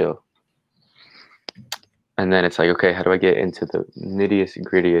 beyond chill. And then it's like, okay, how do I get into the nittiest,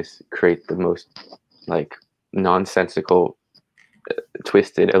 grittiest, create the most like nonsensical,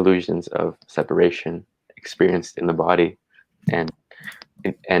 twisted illusions of separation experienced in the body and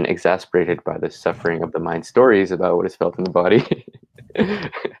exasperated by the suffering of the mind stories about what is felt in the body,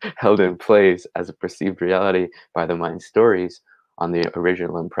 held in place as a perceived reality by the mind stories on the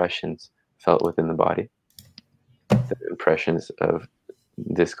original impressions felt within the body, the impressions of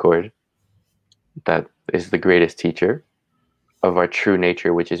discord. That is the greatest teacher of our true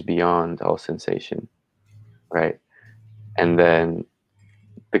nature, which is beyond all sensation, right? And then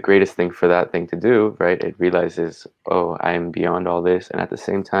the greatest thing for that thing to do, right? It realizes, oh, I am beyond all this. And at the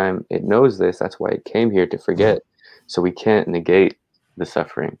same time, it knows this. That's why it came here to forget. So we can't negate the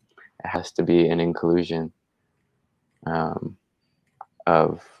suffering. It has to be an inclusion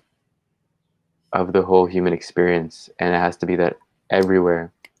of the whole human experience. And it has to be that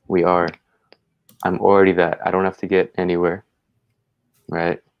everywhere we are, I'm already that. I don't have to get anywhere,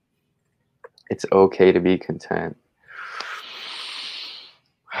 right? It's okay to be content.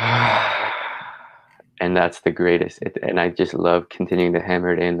 And that's the greatest. And I just love continuing to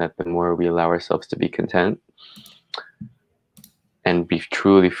hammer it in that the more we allow ourselves to be content and be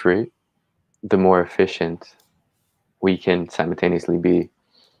truly free, the more efficient we can simultaneously be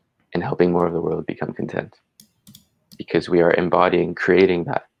in helping more of the world become content. Because we are embodying, creating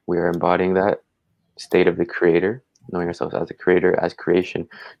that. We are embodying that state of the creator, knowing ourselves as a creator, as creation,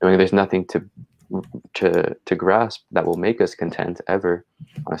 knowing there's nothing to grasp that will make us content ever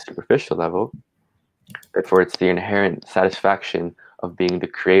on a superficial level. Therefore, it's the inherent satisfaction of being the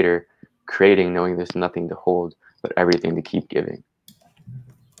creator, creating, knowing there's nothing to hold, but everything to keep giving.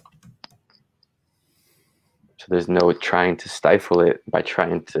 So there's no trying to stifle it by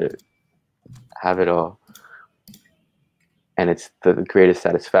trying to have it all. And it's the greatest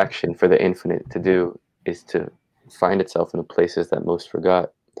satisfaction for the infinite to do is to find itself in the places that most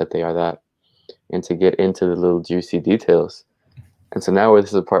forgot that they are that, and to get into the little juicy details. And so now this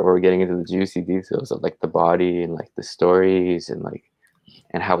is the part where we're getting into the juicy details of like the body and like the stories and like,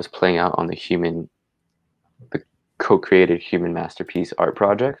 and how it's playing out on the co-created human masterpiece art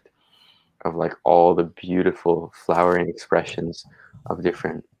project of like all the beautiful flowering expressions of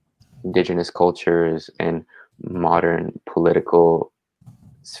different indigenous cultures and modern political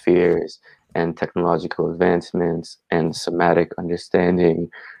spheres and technological advancements and somatic understanding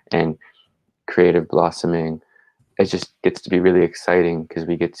and creative blossoming. It just gets to be really exciting because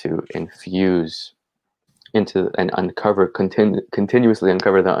we get to infuse into and uncover, continuously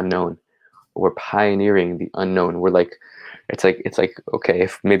uncover the unknown. We're pioneering the unknown. We're like, it's like, okay,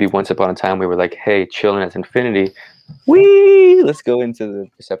 if maybe once upon a time we were like, hey, chilling at infinity, let's go into the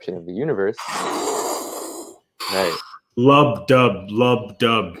perception of the universe. Right. Lub dub.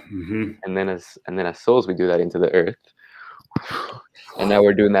 Mm-hmm. And then as souls, we do that into the earth. And now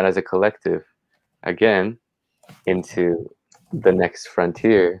we're doing that as a collective again into the next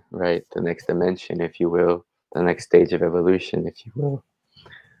frontier, right? The next dimension, if you will, the next stage of evolution, if you will.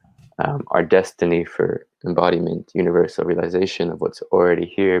 Our destiny for embodiment, universal realization of what's already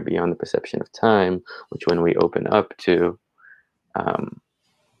here beyond the perception of time, which when we open up to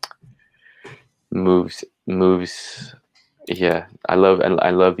moves. Yeah, I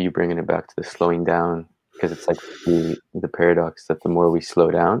love you bringing it back to the slowing down, because it's like the paradox that the more we slow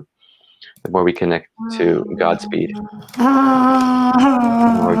down, the more we connect to Godspeed.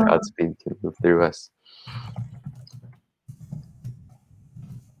 The more Godspeed can move through us.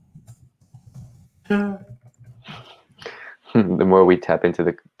 The more we tap into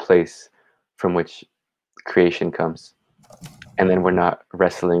the place from which creation comes. And then we're not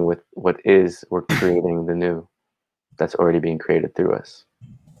wrestling with what is, we're creating the new that's already being created through us.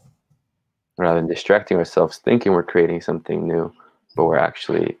 Rather than distracting ourselves thinking we're creating something new, but we're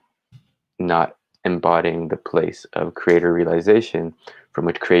actually not embodying the place of creator realization, from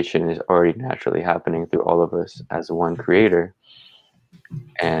which creation is already naturally happening through all of us as one creator.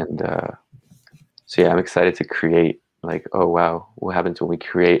 And so yeah, I'm excited to create. Like, oh wow, what happens when we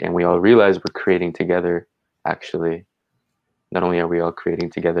create and we all realize we're creating together? Actually, not only are we all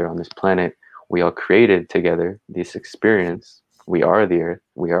creating together on this planet, we all created together this experience. We are the earth,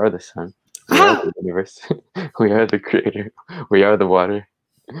 we are the sun, we are the universe, we are the creator, we are the water,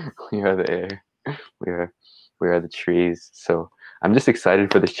 we are the air, we are the trees. So I'm just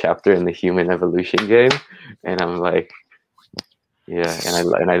excited for this chapter in the human evolution game, and I'm like, yeah,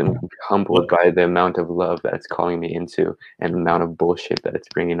 and I'm humbled by the amount of love that it's calling me into, and the amount of bullshit that it's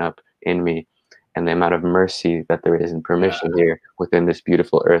bringing up in me, and the amount of mercy that there is in permission here within this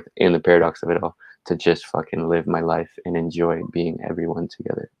beautiful earth, in the paradox of it all, to just fucking live my life and enjoy being everyone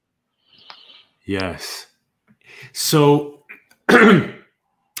together. Yes. So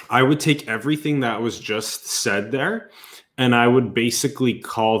I would take everything that was just said there, and I would basically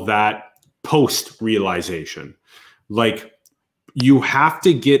call that post-realization. Like, you have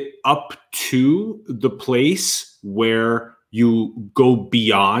to get up to the place where you go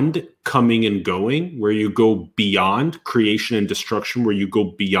beyond coming and going, where you go beyond creation and destruction, where you go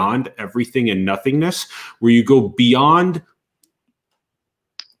beyond everything and nothingness, where you go beyond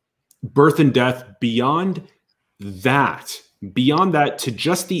birth and death, beyond that to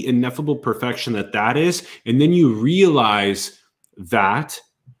just the ineffable perfection that is. And then you realize that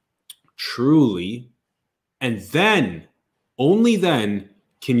truly, and then only then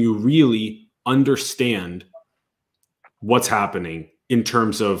can you really understand what's happening in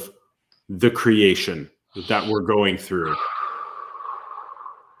terms of the creation that we're going through.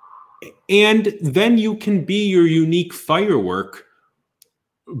 And then you can be your unique firework,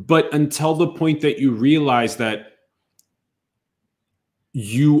 but until the point that you realize that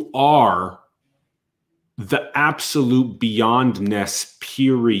you are the absolute beyondness,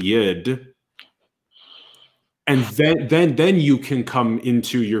 period. And then you can come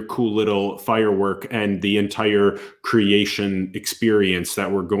into your cool little firework and the entire creation experience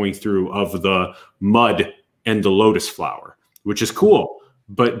that we're going through of the mud and the lotus flower, which is cool.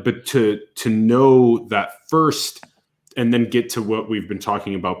 But to know that first, and then get to what we've been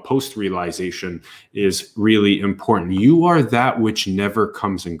talking about, post-realization, is really important. You are that which never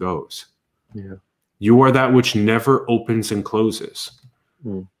comes and goes. Yeah. You are that which never opens and closes.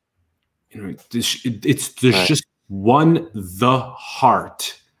 Mm. You know, there's just one, the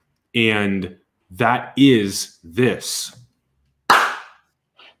heart, and that is this.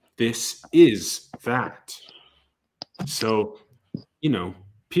 This is that. So, you know,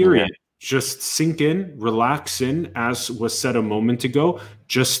 period. Yeah. Just sink in, relax in, as was said a moment ago.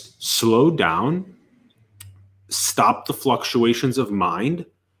 Just slow down, stop the fluctuations of mind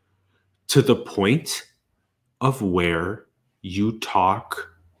to the point of where you talk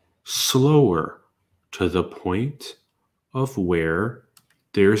slower, to the point of where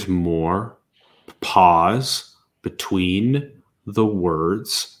there's more pause between the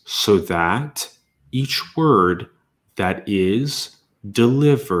words, so that each word that is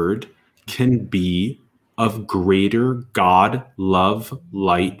delivered can be of greater God, love,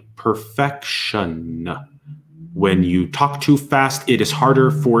 light, perfection. When you talk too fast, it is harder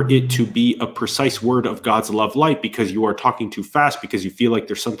for it to be a precise word of God's love light, because you are talking too fast, because you feel like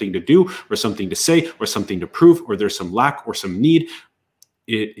there's something to do or something to say or something to prove, or there's some lack or some need.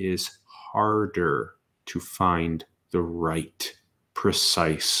 It is harder to find the right,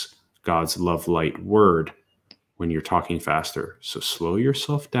 precise God's love light word when you're talking faster. So slow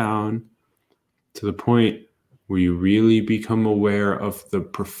yourself down to the point where you really become aware of the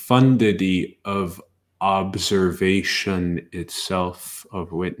profundity of observation itself,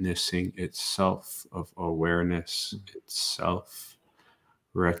 of witnessing itself, of awareness itself.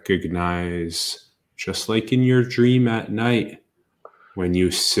 Recognize, just like in your dream at night, when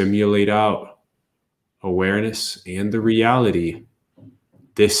you simulate out awareness and the reality,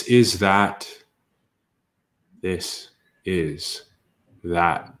 this is that. This is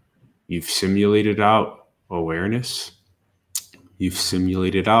that. You've simulated out awareness. You've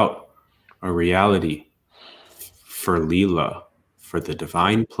simulated out a reality for Leela, for the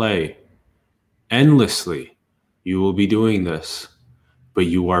divine play. Endlessly, you will be doing this, but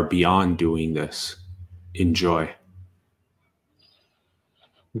you are beyond doing this. Enjoy.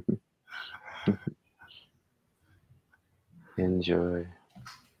 Enjoy.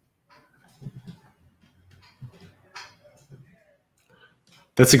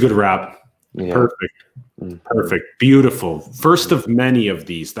 That's a good wrap. Yeah. Perfect. Mm-hmm. Perfect. Beautiful. First of many of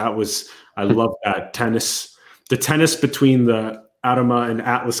these. That was, I love that tennis. The tennis between the Adama and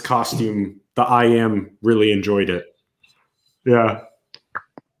Atlas costume, the I Am really enjoyed it. Yeah.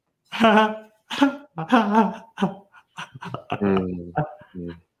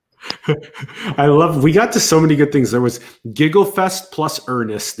 I love, we got to so many good things. There was Giggle Fest plus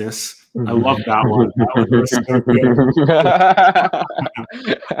earnestness. I love that one. That one was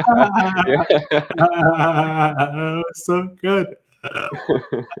so good. So good.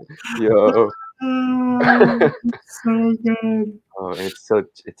 Yo. So good. Oh, it's so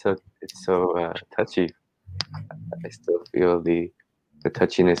touchy. I still feel the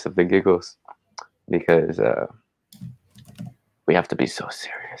touchiness of the giggles, because we have to be so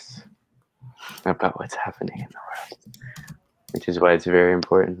serious about what's happening in the world, which is why it's very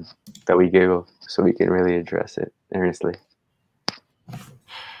important that we giggle so we can really address it earnestly,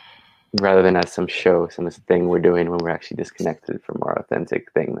 rather than as some show, some thing we're doing when we're actually disconnected from our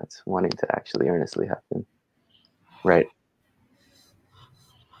authentic thing that's wanting to actually earnestly happen. Right.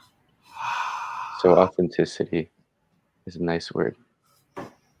 So authenticity is a nice word.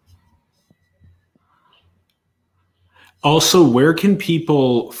 Also, where can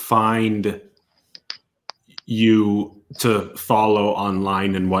people find you to follow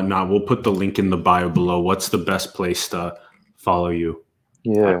online and whatnot? We'll put the link in the bio below. What's the best place to follow you?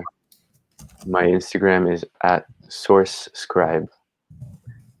 Yeah. My Instagram is @SourceScribe.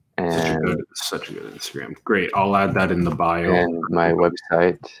 And such a good Instagram. Great. I'll add that in the bio. And my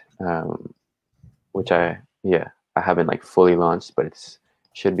website, which I haven't like fully launched, but it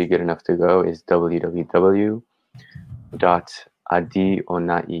should be good enough to go, is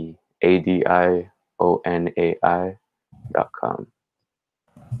www.adionai.com.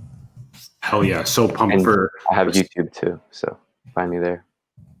 Hell yeah. So pumped and for. I have YouTube too, so find me there.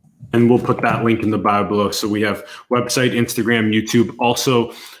 And we'll put that link in the bio below. So we have website, Instagram, YouTube.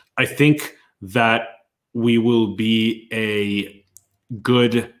 Also, I think that we will be a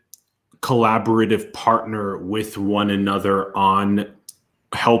good collaborative partner with one another on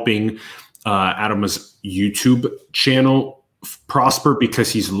helping Adama's YouTube channel prosper,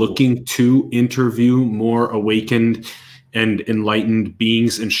 because he's looking to interview more awakened and enlightened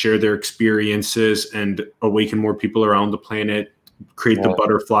beings and share their experiences and awaken more people around the planet, create the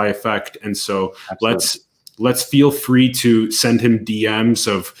butterfly effect. And so let's feel free to send him DMs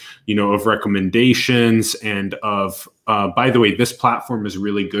of, of recommendations and of, by the way, this platform is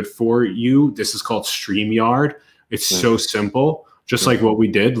really good for you. This is called StreamYard. It's so simple, just like what we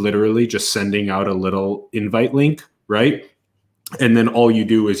did, literally just sending out a little invite link, right? And then all you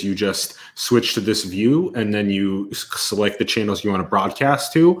do is you just switch to this view, and then you select the channels you want to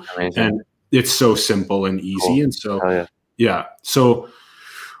broadcast to. Amazing. And it's so simple and easy. Cool. And so, yeah. So,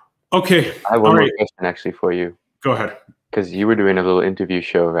 okay. I have one more question actually for you. Go ahead. Because you were doing a little interview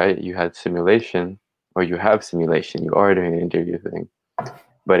show, right? You had simulation, or you have simulation. You are doing an interview thing.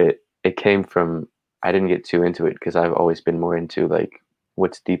 But it came from, I didn't get too into it because I've always been more into like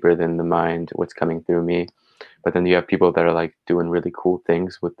what's deeper than the mind, what's coming through me. But then you have people that are like doing really cool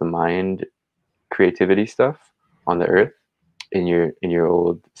things with the mind creativity stuff on the earth in your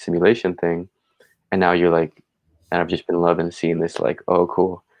old simulation thing. And now you're like, and I've just been loving seeing this, like, oh,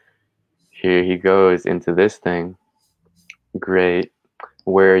 cool. Here he goes into this thing. Great.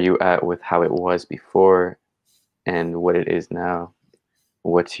 Where are you at with how it was before and what it is now?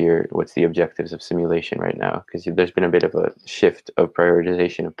 What's the objectives of simulation right now? Because there's been a bit of a shift of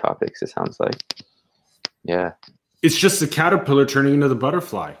prioritization of topics, it sounds like. Yeah. It's just the caterpillar turning into the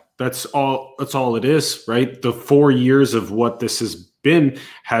butterfly. That's all it is, right? The 4 years of what this has been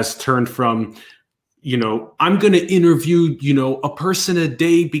has turned from, I'm going to interview, a person a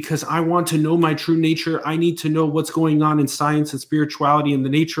day because I want to know my true nature. I need to know what's going on in science and spirituality and the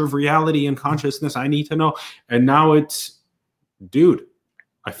nature of reality and consciousness. I need to know. And now it's, dude,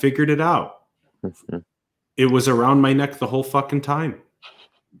 I figured it out. It was around my neck the whole fucking time.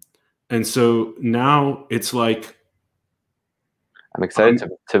 And so now it's like, I'm excited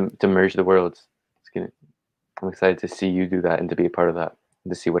to merge the worlds. I'm excited to see you do that and to be a part of that,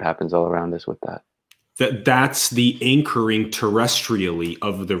 and to see what happens all around us with that. That's the anchoring terrestrially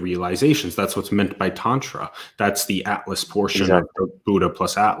of the realizations. That's what's meant by Tantra. That's the Atlas portion of the Buddha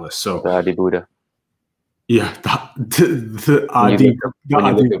plus Atlas. So the Adi Buddha. Yeah, the Adi.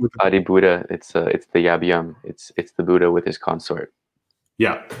 When you look at Adi Buddha, it's the Yab-Yum. It's the Buddha with his consort.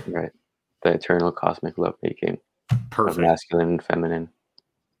 Yeah. Right. The eternal cosmic love making. Perfect. Of masculine and feminine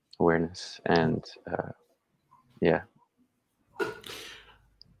awareness, and yeah.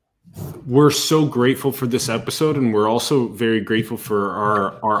 We're so grateful for this episode, and we're also very grateful for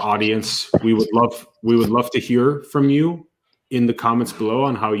our audience. We would love to hear from you in the comments below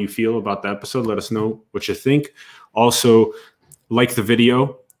on how you feel about the episode. Let us know what you think. Also, like the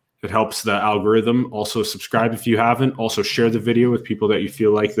video. It helps the algorithm. Also subscribe if you haven't. Also share the video with people that you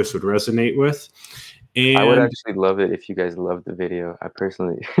feel like this would resonate with. And I would actually love it if you guys loved the video. I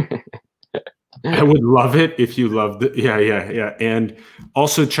personally I would love it if you loved it. Yeah. And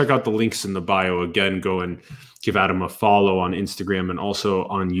also check out the links in the bio. Again, go and give Adam a follow on Instagram and also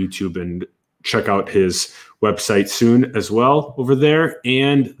on YouTube, and check out his website soon as well over there.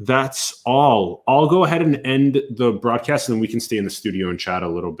 And that's all. I'll go ahead and end the broadcast, and then we can stay in the studio and chat a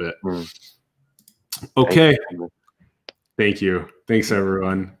little bit. Okay. Thank you. Thanks,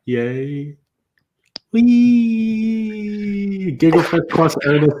 everyone. Yay. Whee! Gigglefest plus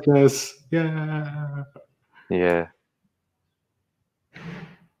earnestness. Yeah. Yeah.